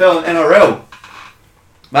 AFL and NRL.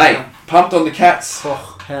 Mate, pumped on the Cats.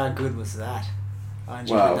 Oh, how good was that? I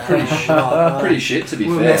enjoyed Wow, that. pretty shit to be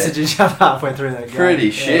we'll fair. Message each other halfway through that game.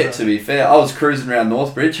 Pretty shit to be fair. I was cruising around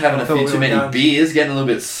Northbridge, having a few too many beers, getting a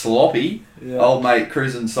little bit sloppy. Yeah. Old mate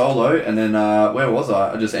cruising solo, and then where was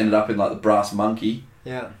I? I just ended up in like the Brass Monkey.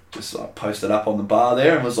 Yeah. Just like posted up on the bar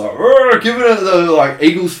there and was like, giving it the like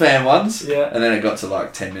Eagles fan ones. Yeah. And then it got to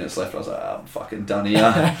like 10 minutes left. I was like, I'm fucking done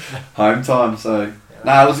here. Home time. So it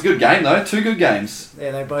was a good game though. 2 good games.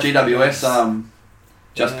 Yeah, they both. GWS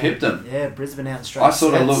just pipped them. Yeah, Brisbane out straight. I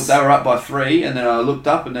sort of looked. They were up by 3, and then I looked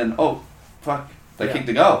up, and then they kicked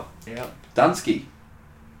the goal. Yeah. Dunsky.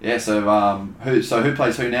 Yeah, so who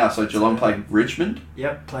plays who now? So Geelong played Richmond?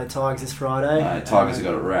 Yep, played Tigers this Friday. Tigers have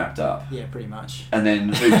got it wrapped up. Yeah, pretty much. And then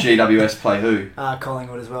who GWS play who?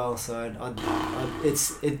 Collingwood as well, so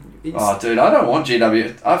it's oh, dude, I don't want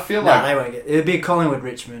GWS. I feel like... they won't get... It'd be Collingwood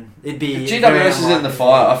Richmond. It'd be... If GWS is in the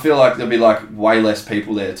final, I feel like there'll be like way less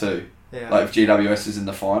people there too. Yeah. Like if GWS is in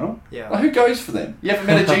the final. Yeah. Like, who goes for them? You haven't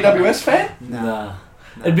met a GWS fan? Nah.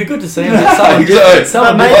 It'd be good to see him.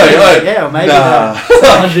 Someone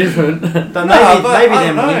different. But maybe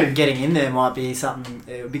them getting in there might be something.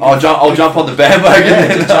 It would be I'll jump on the bandwagon.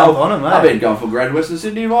 Yeah, jump on them, mate. I've been going for Great Western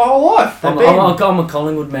Sydney my whole life. I'm a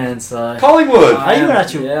Collingwood man, so. Collingwood. Are you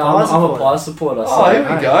actually? Yeah, I'm a Pies supporter. Oh, here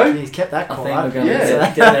we go. He's kept that quiet. I think we're going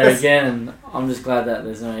to get there again. And I'm just glad that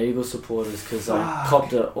there's no Eagles supporters because I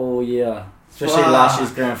copped it all year, especially last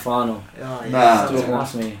year's grand final. Oh, yeah. Still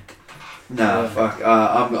haunts me. Nah, fuck.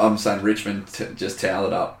 I'm saying Richmond just towed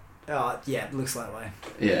it up. Oh, yeah, it looks that way.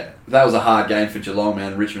 Yeah, that was a hard game for Geelong,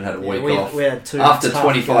 man. Richmond had a week off. We had 2 after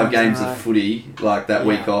 25 games of footy, like that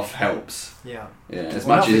week off helps. Yeah. Yeah, as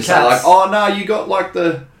much as you say, like, oh no, you got like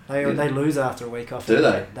the... They lose after a week off. Do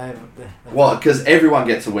they? What? Because everyone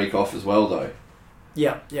gets a week off as well, though.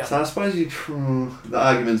 Yeah. So I suppose the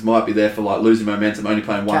arguments might be there for like losing momentum, only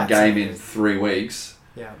playing one game in 3 weeks.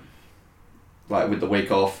 Yeah. Like with the week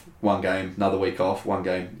off, 1 game, another week off, 1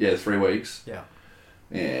 game. Yeah, 3 weeks. Yeah.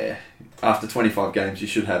 Yeah. After 25 games, you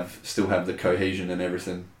should still have the cohesion and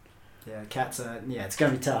everything. Yeah, Cats are... Yeah, it's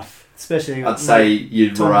going to be tough. Especially... I'd say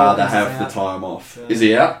you'd rather have the time off. Is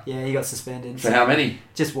he out? Yeah, he got suspended. For how many?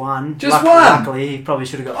 Just 1. Just 1? Luckily, he probably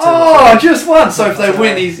should have got 2. Oh, just 1. So if they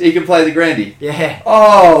win, he can play the Grandy. Yeah.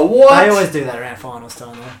 Oh, what? They always do that around finals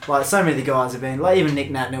time, though. Like, so many of the guys have been... Like, even Nick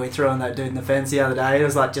Nat knew he threw on that dude in the fence the other day. It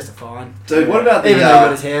was like, just a fine. Dude, what about the... Even though he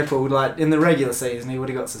got his hair pulled, like, in the regular season, he would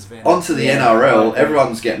have got suspended. Onto the NRL,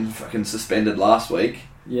 everyone's getting fucking suspended last week.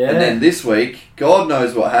 Yeah. And then this week, God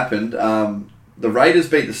knows what happened. The Raiders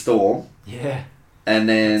beat the Storm. Yeah. And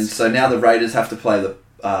then, so now the Raiders have to play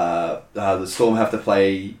the Storm have to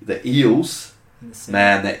play the Eels.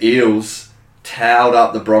 Man, the Eels towed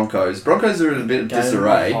up the Broncos. Broncos are in a bit of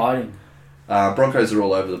disarray. Broncos are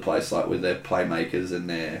all over the place, like with their playmakers and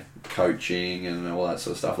their coaching and all that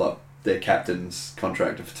sort of stuff. Like their captain's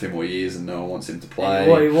contracted for 2 more years and no one wants him to play.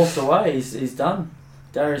 Well, he walked away. He's done.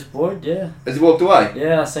 Darius Boyd, yeah. Has he walked away?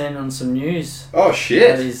 Yeah, I seen on some news. Oh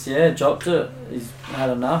shit! He's dropped it. He's had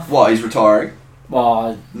enough. What? He's retiring?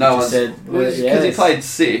 Well, no one said because he played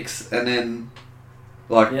 6 and then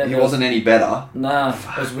he wasn't any better. Nah,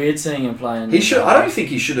 it was weird seeing him playing. He should. I don't think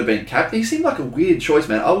he should have been captain. He seemed like a weird choice,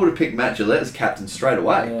 man. I would have picked Matt Gillette as captain straight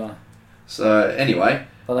away. Yeah. So anyway.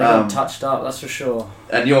 But they got touched up, that's for sure.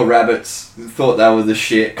 And your Rabbits thought they were the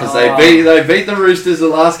shit because they beat the Roosters the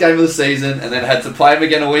last game of the season and then had to play them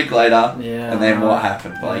again a week later. Yeah. And then what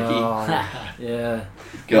happened, Blakey? Yeah.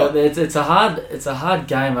 But it's a hard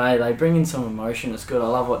game, eh? They bring in some emotion. It's good. I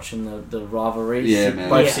love watching the rivalries. Yeah, man.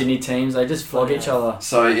 Both Sydney teams, they just flog each other.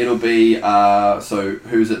 So it'll be so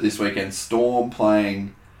who's it this weekend? Storm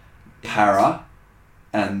playing Para,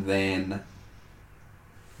 and then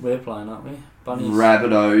we're playing, aren't we? Bunnies.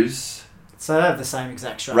 Rabbitohs. So they have the same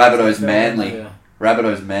exact structure. Rabbitohs Manly. Yeah.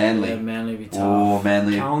 Rabbitohs Manly. Yeah, Manly be tough. Oh,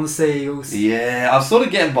 Manly. Come on, the Seagulls. Yeah, I'm sort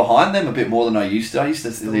of getting behind them a bit more than I used to. I used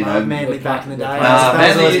to, Manly back in the day.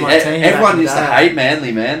 Manly, everyone used to hate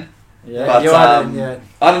Manly, man. Yeah. But I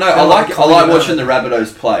don't know. I like watching the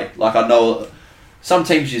Rabbitohs play. Like I know some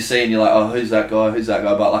teams you see and you're like, oh, who's that guy?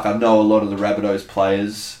 But like I know a lot of the Rabbitohs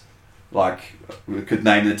players. Like we could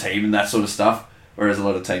name the team and that sort of stuff. Whereas a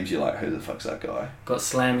lot of teams you're like, who the fuck's that guy? Got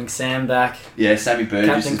Slamming Sam back. Yeah, Sammy Burgess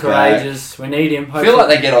Captain is Courageous. back. We need him. I feel like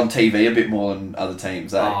they get on TV a bit more than other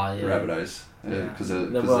teams, the yeah. Rabbitohs. Because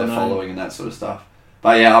they're well following and that sort of stuff.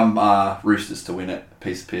 But yeah, I'm Roosters to win it.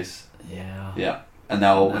 Piece of piss. Yeah. Yeah. And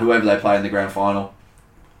whoever they play in the grand final,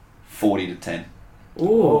 40-10.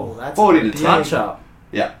 Ooh, that's 40-10. Punch up.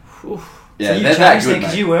 Yeah. Oof. Yeah, so you they're that good,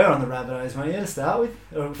 because you were on the Rabbitohs, weren't you, to start with?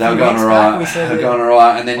 They were going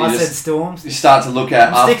alright. And then I said Storms. You start to look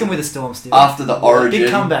at... I'm sticking with the Storms still. After the Origin... Big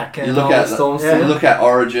comeback. You look at Storms. You look at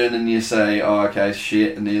Origin and you say, oh, okay,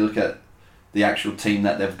 shit. And then you look at the actual team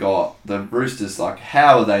that they've got. The Roosters, like,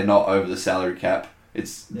 how are they not over the salary cap?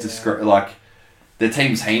 It's like... Their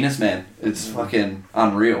team's heinous, man. It's fucking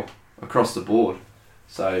unreal across the board.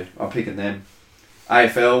 So, I'm picking them.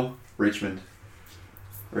 AFL, Richmond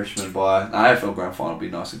by an AFL grand final would be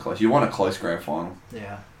nice and close. You want a close grand final.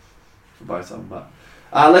 Yeah. For both of them. But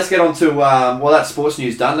let's get on to that's sports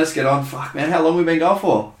news done. Let's get on. Fuck man, how long have we been going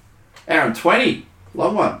for? Hour and 20.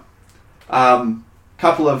 Long one.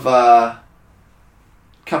 Couple of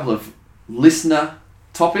listener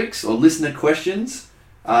topics or listener questions.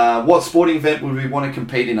 What sporting event would we want to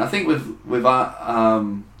compete in? I think we've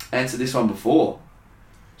answered this one before.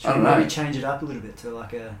 Should we maybe change it up a little bit to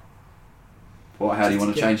like a... Well, how do you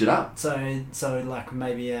want to change it up? So like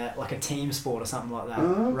maybe like a team sport or something like that,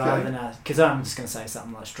 okay. rather than because I'm just going to say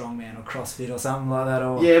something like strongman or CrossFit or something like that.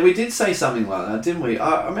 Or yeah, we did say something like that, didn't we?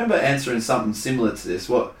 I remember answering something similar to this.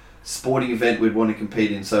 What sporting event we'd want to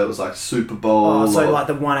compete in? So it was like Super Bowl. Oh, so like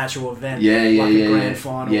the one actual event. Yeah, like a grand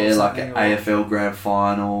final. Yeah, or like an AFL grand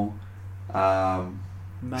final.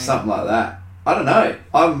 Something like that. I don't know.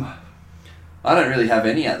 I don't really have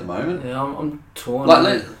any at the moment. Yeah, I'm torn.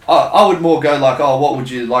 Like, I would more go like, oh, what would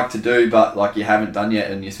you like to do, but like you haven't done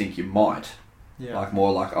yet, and you think you might. Yeah. Like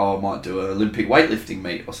more like, oh, I might do an Olympic weightlifting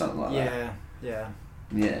meet or something like that. Yeah.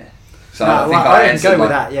 So I think I answered go with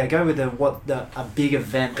that. Yeah, go with a big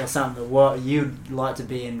event or something. What you'd like to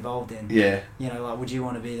be involved in. Yeah. You know, like would you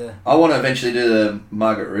want to be the? I want to eventually do the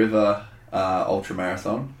Margaret River ultra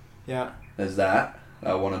marathon. Yeah. There's that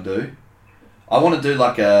I want to do. I want to do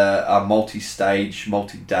like a multi-stage,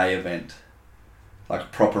 multi-day event. Like a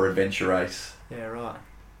proper adventure race. Yeah, right.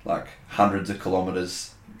 Like hundreds of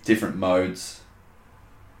kilometres, different modes.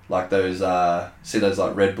 Like those, see those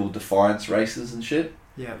like Red Bull Defiance races and shit?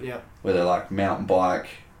 Yeah. Where they're like mountain bike,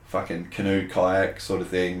 fucking canoe, kayak sort of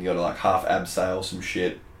thing. You gotta like half abseil some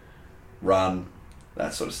shit, run,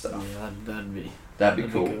 that sort of stuff. Yeah, that'd be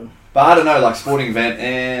cool. Good. But I don't know, like sporting event,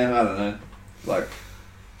 I don't know. Like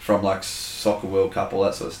from like Soccer World Cup, all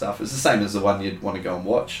that sort of stuff. It's the same as the one you'd want to go and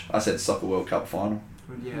watch. I said Soccer World Cup final.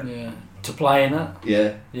 Yeah. To play in it?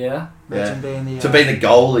 Yeah. Yeah? Being the, to be the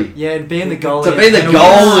goalie. Yeah, being the goalie. To be the goalie.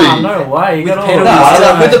 Oh, no way. You got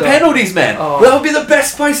all with the penalties, man. Oh. That would be the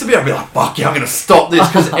best place to be. I'd be like, fuck yeah, I'm going to stop this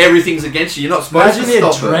because everything's against you. You're not supposed to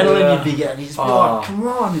stop it. Imagine the adrenaline you'd be getting. You'd just be like, come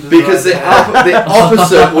on. Because the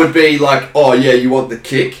opposite would be like, oh yeah, you want the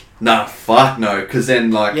kick? Nah, fuck no, because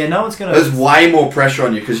then like no one's gonna. There's way more pressure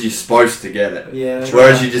on you because you're supposed to get it. Yeah.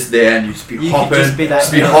 Whereas you're just there and you just be hopping, just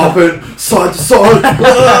be hopping side to side,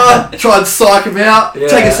 try and psych him out. Yeah.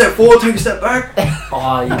 Take a step forward, take a step back.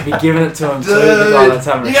 Oh, you'd be giving it to him too. Dude, you're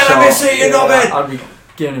gonna miss it. You're not bad. I'd be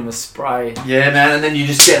giving him a spray. Yeah, man, and then you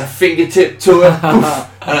just get a fingertip to it, poof,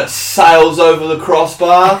 and it sails over the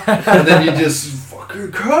crossbar, and then you just.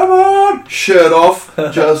 Come on, shirt off,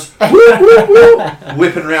 just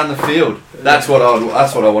whipping around the field. That's what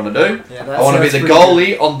I want to do. Yeah, I want to be the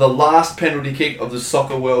goalie on the last penalty kick of the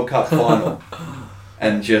Soccer World Cup final,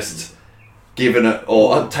 and just giving it.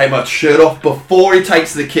 Or I'll take my shirt off before he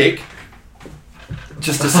takes the kick,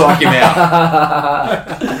 just to psych him out.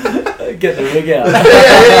 Get the rig out.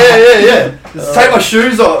 Yeah. Just take my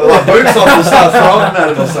shoes off, like boots off, and start throwing at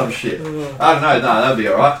him or some shit. I don't know. No, that'd be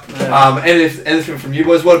alright. Yeah. Anything from you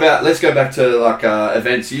boys? What about? Let's go back to like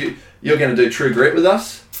events. You're going to do True Grit with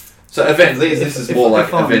us. So events. This is more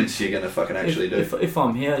like events you're going to fucking actually do. If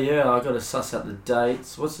I'm here, I got to suss out the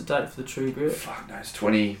dates. What's the date for the True Grit? Fuck no, it's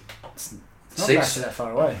 26. It's not actually that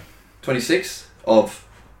far away. 26th of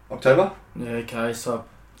October. Yeah. Okay. So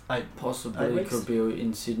possibly could be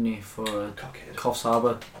in Sydney for a Coffs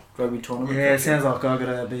Harbour rugby tournament. Yeah, it sounds like I've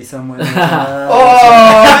got to be somewhere. This guy!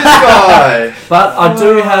 But I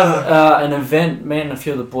do have an event, me and a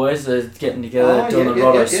few of the boys are getting together doing a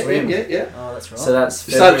Roto swim. Yeah. Oh, that's right. So that's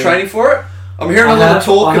you started training for it? I'm hearing a lot of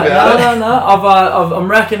talk about it. No. I'm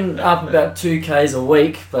racking up about 2Ks a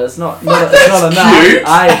week, but it's not enough. Cute.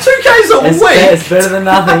 2Ks a week. It's better than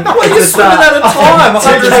nothing. What are you swimming at a time?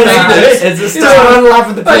 100 metres. It's a start. You do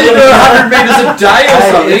 100 metres a day or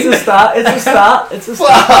something. It's a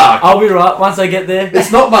start. I'll be right once I get there.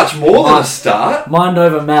 It's not much more than a start. Mind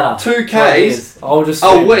over matter. 2Ks I'll just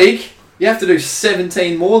a week. You have to do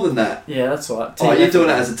 17 more than that. Yeah, that's right. You're doing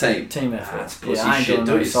it as a team. Team effort. That's pussy I ain't shit. doing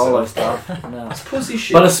Do no it solo yourself. stuff. No. That's pussy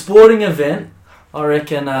shit. But a sporting event, I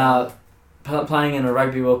reckon playing in a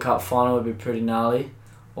Rugby World Cup final would be pretty gnarly.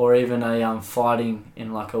 Or even a fighting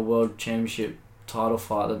in like a World Championship title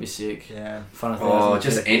fight, that'd be sick. Yeah. Front of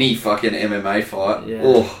just any fucking MMA fight. Yeah.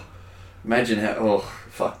 Oh, imagine how. Oh,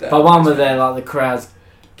 fuck that. But one where they're like the crowds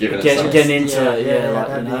getting into it. Yeah, like,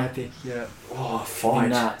 that'd you be know. epic. Yeah. Oh, fight.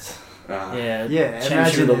 Nuts. Yeah,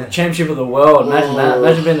 championship of the world. Imagine that.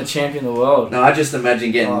 Imagine being the champion of the world. No, I just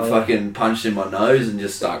imagine getting fucking punched in my nose and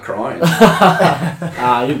just start crying.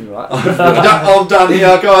 You'll be right. I'm done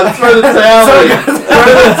here, guys. Throw the towel in.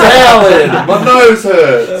 Throw the towel in. My nose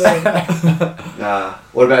hurts.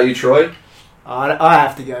 What about you, Troy? I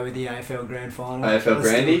have to go with the AFL Grand Final. AFL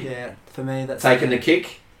Grandy? Yeah, for me that's... Taking the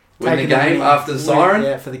kick? Win the game after the siren?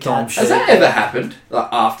 Yeah, for the Cats. Has that ever happened? Like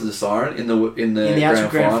after the siren in the actual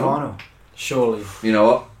grand final? Surely. You know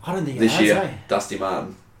what? I don't think this it year, has, Dusty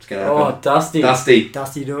Martin. It's going to happen. Oh, Dusty.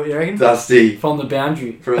 Dusty do it, you reckon? Dusty. From the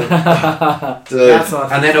boundary. Dude. That's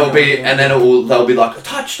what and then it'll be, and then they'll be like,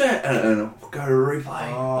 touched it, and we'll go to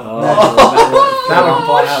replay.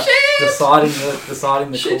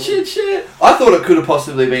 Deciding the Shit. I thought it could have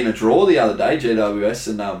possibly been a draw the other day, GWS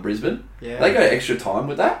and Brisbane. Yeah. They go extra time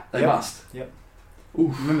with that. They must. Yep.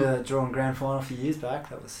 Oof. Remember the drawing grand final a few years back?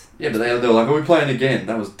 That was... Yeah, but they were like, are we playing again?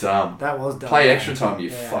 That was dumb. Play extra time,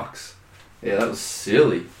 you fucks. Yeah, that was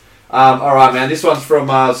silly. Alright, man, this one's from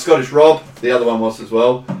Scottish Rob. The other one was as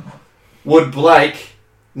well. Would Blake...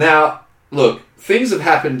 Now, look, things have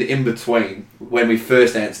happened in between when we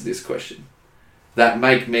first answered this question that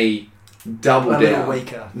make me double down. A little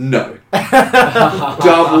weaker. No.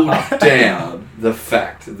 Double down the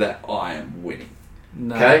fact that I am winning.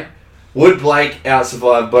 No. Okay? Would Blake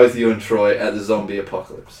out-survive both you and Troy at the zombie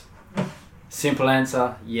apocalypse? Simple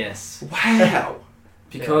answer, yes. Wow.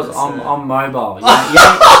 Because I'm mobile. You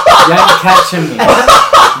ain't catching me.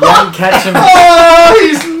 You ain't catching me. Oh,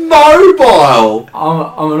 he's mobile.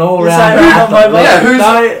 I'm an all-round athlete. Yeah,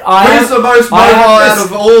 who's the most mobile out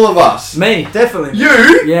of all of us? Me. Definitely.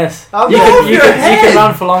 You? Yes. I'm you can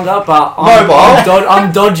run for longer, but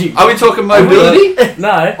I'm dodgy. Are we talking mobility?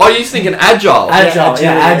 No. Oh, you're thinking agile.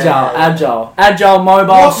 Agile,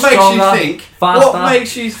 mobile, stronger, faster. What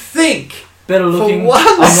makes you think? Better looking.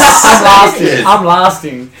 I'm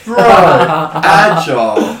lasting. Bro,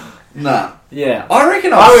 agile. Nah. Yeah. I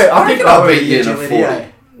reckon I'll beat you in a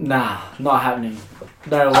 40. Nah, not happening.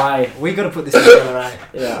 No way. We got to put this together, right?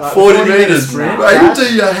 Yeah. Like 40 metres, bro. You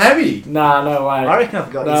do your hammy. Nah, no way. I reckon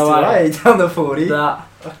I've got this today. Down the 40. Nah,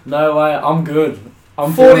 no way. I'm good.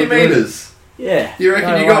 I'm 40 metres. Yeah. You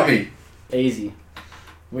reckon you got me? Easy.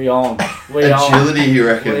 We on. Agility, you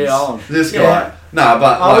reckon? We on. This guy. Nah,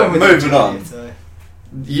 but moving on.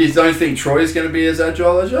 You don't think Troy's going to be as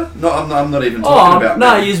agile as you? No, I'm not even talking about.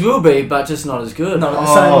 No, you will be, but just not as good. Not at the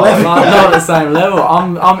same level. Not at the same level.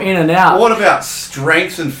 I'm in and out. What about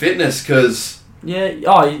strength and fitness? Because yeah, we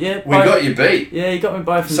got you beat. Yeah, you got me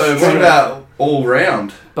both. So what about all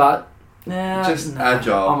round? But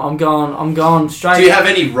agile. I'm going straight. Do you have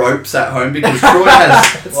any ropes at home? Because Troy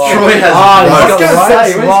has. Ropes. I was going to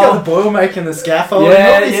say, when he's got the boil making the scaffolding.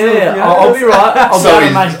 Yeah. I'll be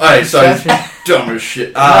right. So dumb as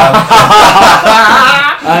shit.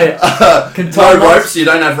 No ropes? You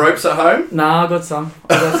don't have ropes at home? Nah, I got some.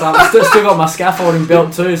 Still got my scaffolding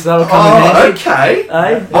belt too, so that'll come in handy. Okay.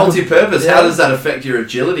 Hey? Multi-purpose. Yeah. How does that affect your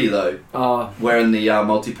agility though? Wearing the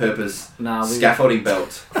multi-purpose scaffolding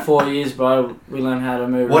belt. 4 years, bro. We learn how to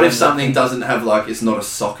move. What if something doesn't have it's not a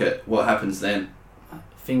socket? What happens then?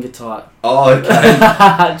 Finger tight. Oh,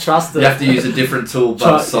 okay. Trust it. You have to use a different tool,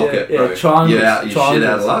 but a socket, bro. Triangles. You're shit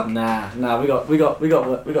out of luck. Nah. We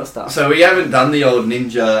got stuff. So we haven't done the old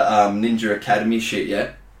Ninja Academy shit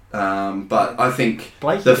yet. But I think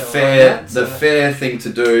the fair thing to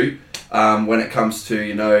do when it comes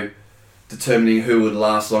to determining who would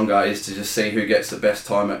last longer is to just see who gets the best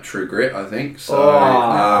time at True Grit. I think so.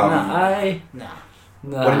 No.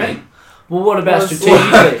 What do you mean? Well, what about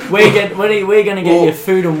strategically? Where are you going to get your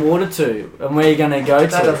food and water to, and where are you going to go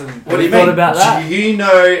to? What do you mean? About that? Do you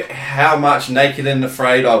know how much Naked and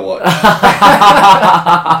Afraid I watch?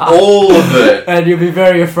 All of it. And you'll be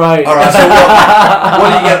very afraid. All right.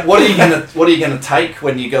 So what are you gonna take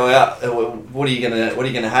when you go out? What are you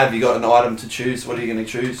gonna have? You got an item to choose. What are you gonna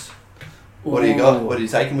choose? What do you got? What are you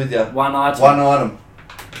taking with you? One item. One item.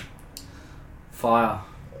 Fire.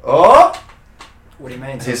 Oh. What do you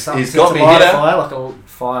mean? He's got me here. Fire, like a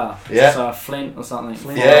fire. Yeah. So a flint or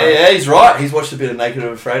something. Yeah, he's right. He's watched a bit of Naked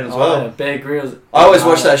and Afraid as well. Yeah, Bear Grylls. I always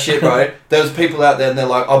watch that shit, bro. There was people out there and they're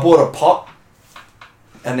like, I bought a pot.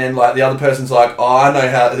 And then like the other person's like, oh, I know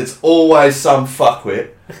how. It's always some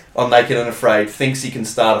fuckwit on Naked and Afraid thinks he can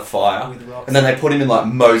start a fire. And then they put him in like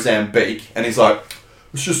Mozambique and he's like,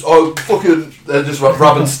 it's just, they're just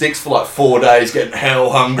rubbing sticks for like 4 days, getting hell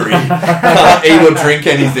hungry, can't eat or drink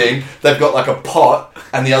anything. They've got like a pot,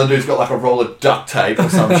 and the other dude's got like a roll of duct tape or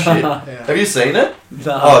some shit. Yeah. Have you seen it?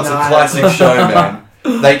 No. It's a classic show, man.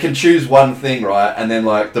 They can choose one thing, right? And then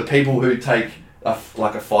like the people who take a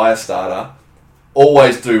fire starter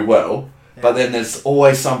always do well, but then there's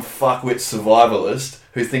always some fuckwit survivalist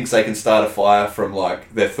who thinks they can start a fire from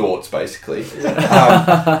like their thoughts, basically.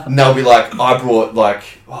 And they'll be like, I brought like,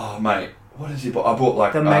 oh mate, what did you buy? I brought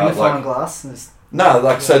like the magnifying glass. No,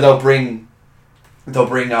 like so they'll bring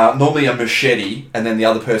normally a machete, and then the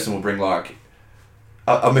other person will bring like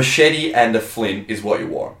a machete and a flint is what you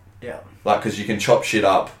want. Yeah. Like because you can chop shit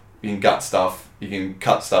up, you can gut stuff, you can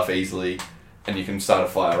cut stuff easily, and you can start a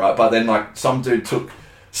fire, right? But then like some dude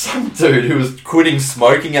who was quitting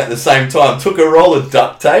smoking at the same time took a roll of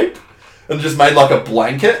duct tape and just made like a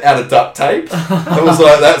blanket out of duct tape. It was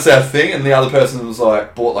like, that's our thing. And the other person was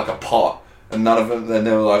like, bought like a pot, and none of them, then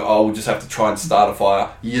they were like, oh, we'll just have to try and start a fire.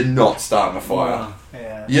 You're not starting a fire.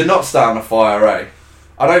 Yeah. You're not starting a fire, eh?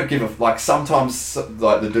 I don't give a, like sometimes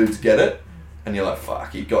like the dudes get it and you're like,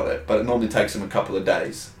 fuck, he got it. But it normally takes them a couple of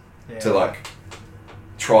days to like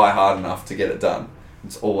try hard enough to get it done.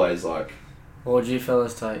 It's always like, what would you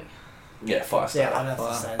fellas take? Yeah, fire starter. Yeah, I'd have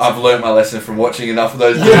to say I've learnt my lesson from watching enough of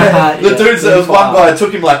those dudes. The dudes, there was one guy, it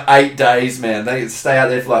took him like 8 days, man. They stay out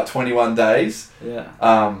there for like 21 days. Yeah.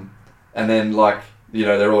 And then like, you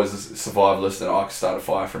know, they're always survivalists and I can start a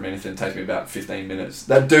fire from anything. It takes me about 15 minutes.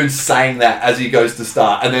 That dude's saying that as he goes to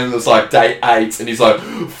start. And then it's like day 8 and he's like,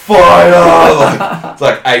 fire! Like, it's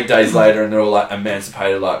like 8 days later and they're all like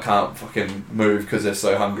emancipated, like can't fucking move because they're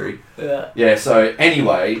so hungry. Yeah. Yeah, so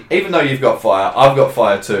anyway, even though you've got fire, I've got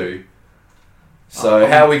fire too. So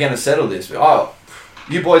how are we going to settle this? Oh,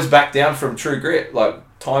 you boys back down from True Grit, like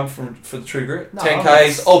time for the True Grit? No,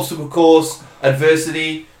 10Ks, obstacle course,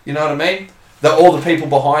 adversity, you know what I mean? All the people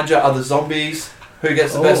behind you are the zombies. Who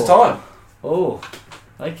gets the best time? Oh,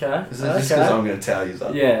 okay. Is this because I'm going to tell you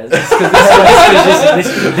that? Yeah,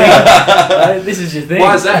 this is your thing.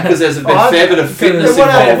 Why is that? Because there's a fair bit of fitness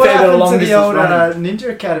involved. What happened to the old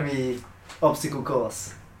Ninja Academy obstacle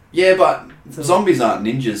course? Yeah, but zombies aren't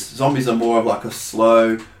ninjas. Zombies are more of like a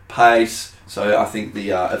slow pace. So I think the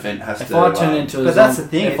event has to. If I turn into a zombie, but that's the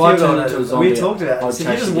thing. If I turn into a zombie, we talked about it. So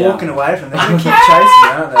you're just you walking away from them. They're going to keep chasing you,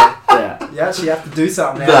 aren't they? Yeah. You actually have to do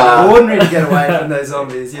something out of the ordinary to get away from those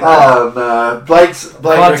zombies. You know? Oh no, Blake. If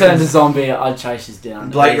I turned to zombie, I'd chase us down.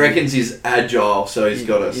 Blake reckons he's agile, so he's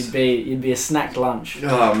got us. You'd be a snack lunch.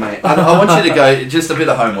 Oh mate, I want you to go. Just a bit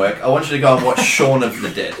of homework. I want you to go and watch Shaun of the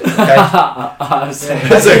Dead. Okay,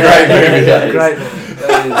 That's a great movie. Great movie.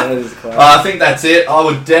 That is quite. I think that's it. I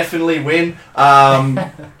would definitely win.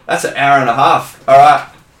 That's an hour and a half. All right.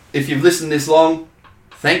 If you've listened this long,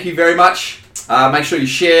 thank you very much. Make sure you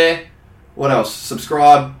share. What else?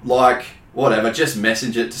 Subscribe, like, whatever. Just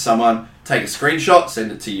message it to someone. Take a screenshot, send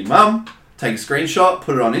it to your mum. Take a screenshot,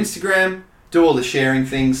 put it on Instagram. Do all the sharing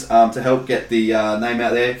things to help get the name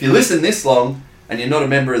out there. If you listen this long and you're not a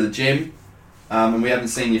member of the gym and we haven't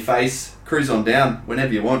seen your face, cruise on down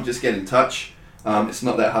whenever you want. Just get in touch. It's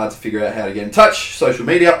not that hard to figure out how to get in touch. Social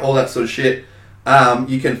media, all that sort of shit.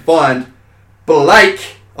 You can find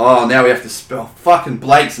Blake. Oh, now we have to spell fucking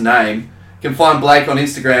Blake's name. You can find Blake on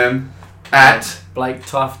Instagram at Blake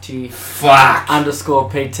Tufty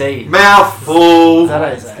 _PT. Mouthful.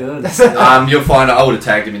 That's good. You'll find it. I would have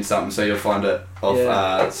tagged him in something, so you'll find it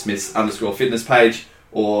off Smith's _fitness page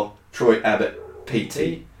or Troy Abbott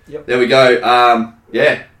PT. Yep. There we go.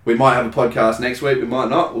 Yeah, we might have a podcast next week. We might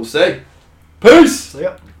not. We'll see. Peace. See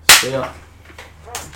ya. See ya.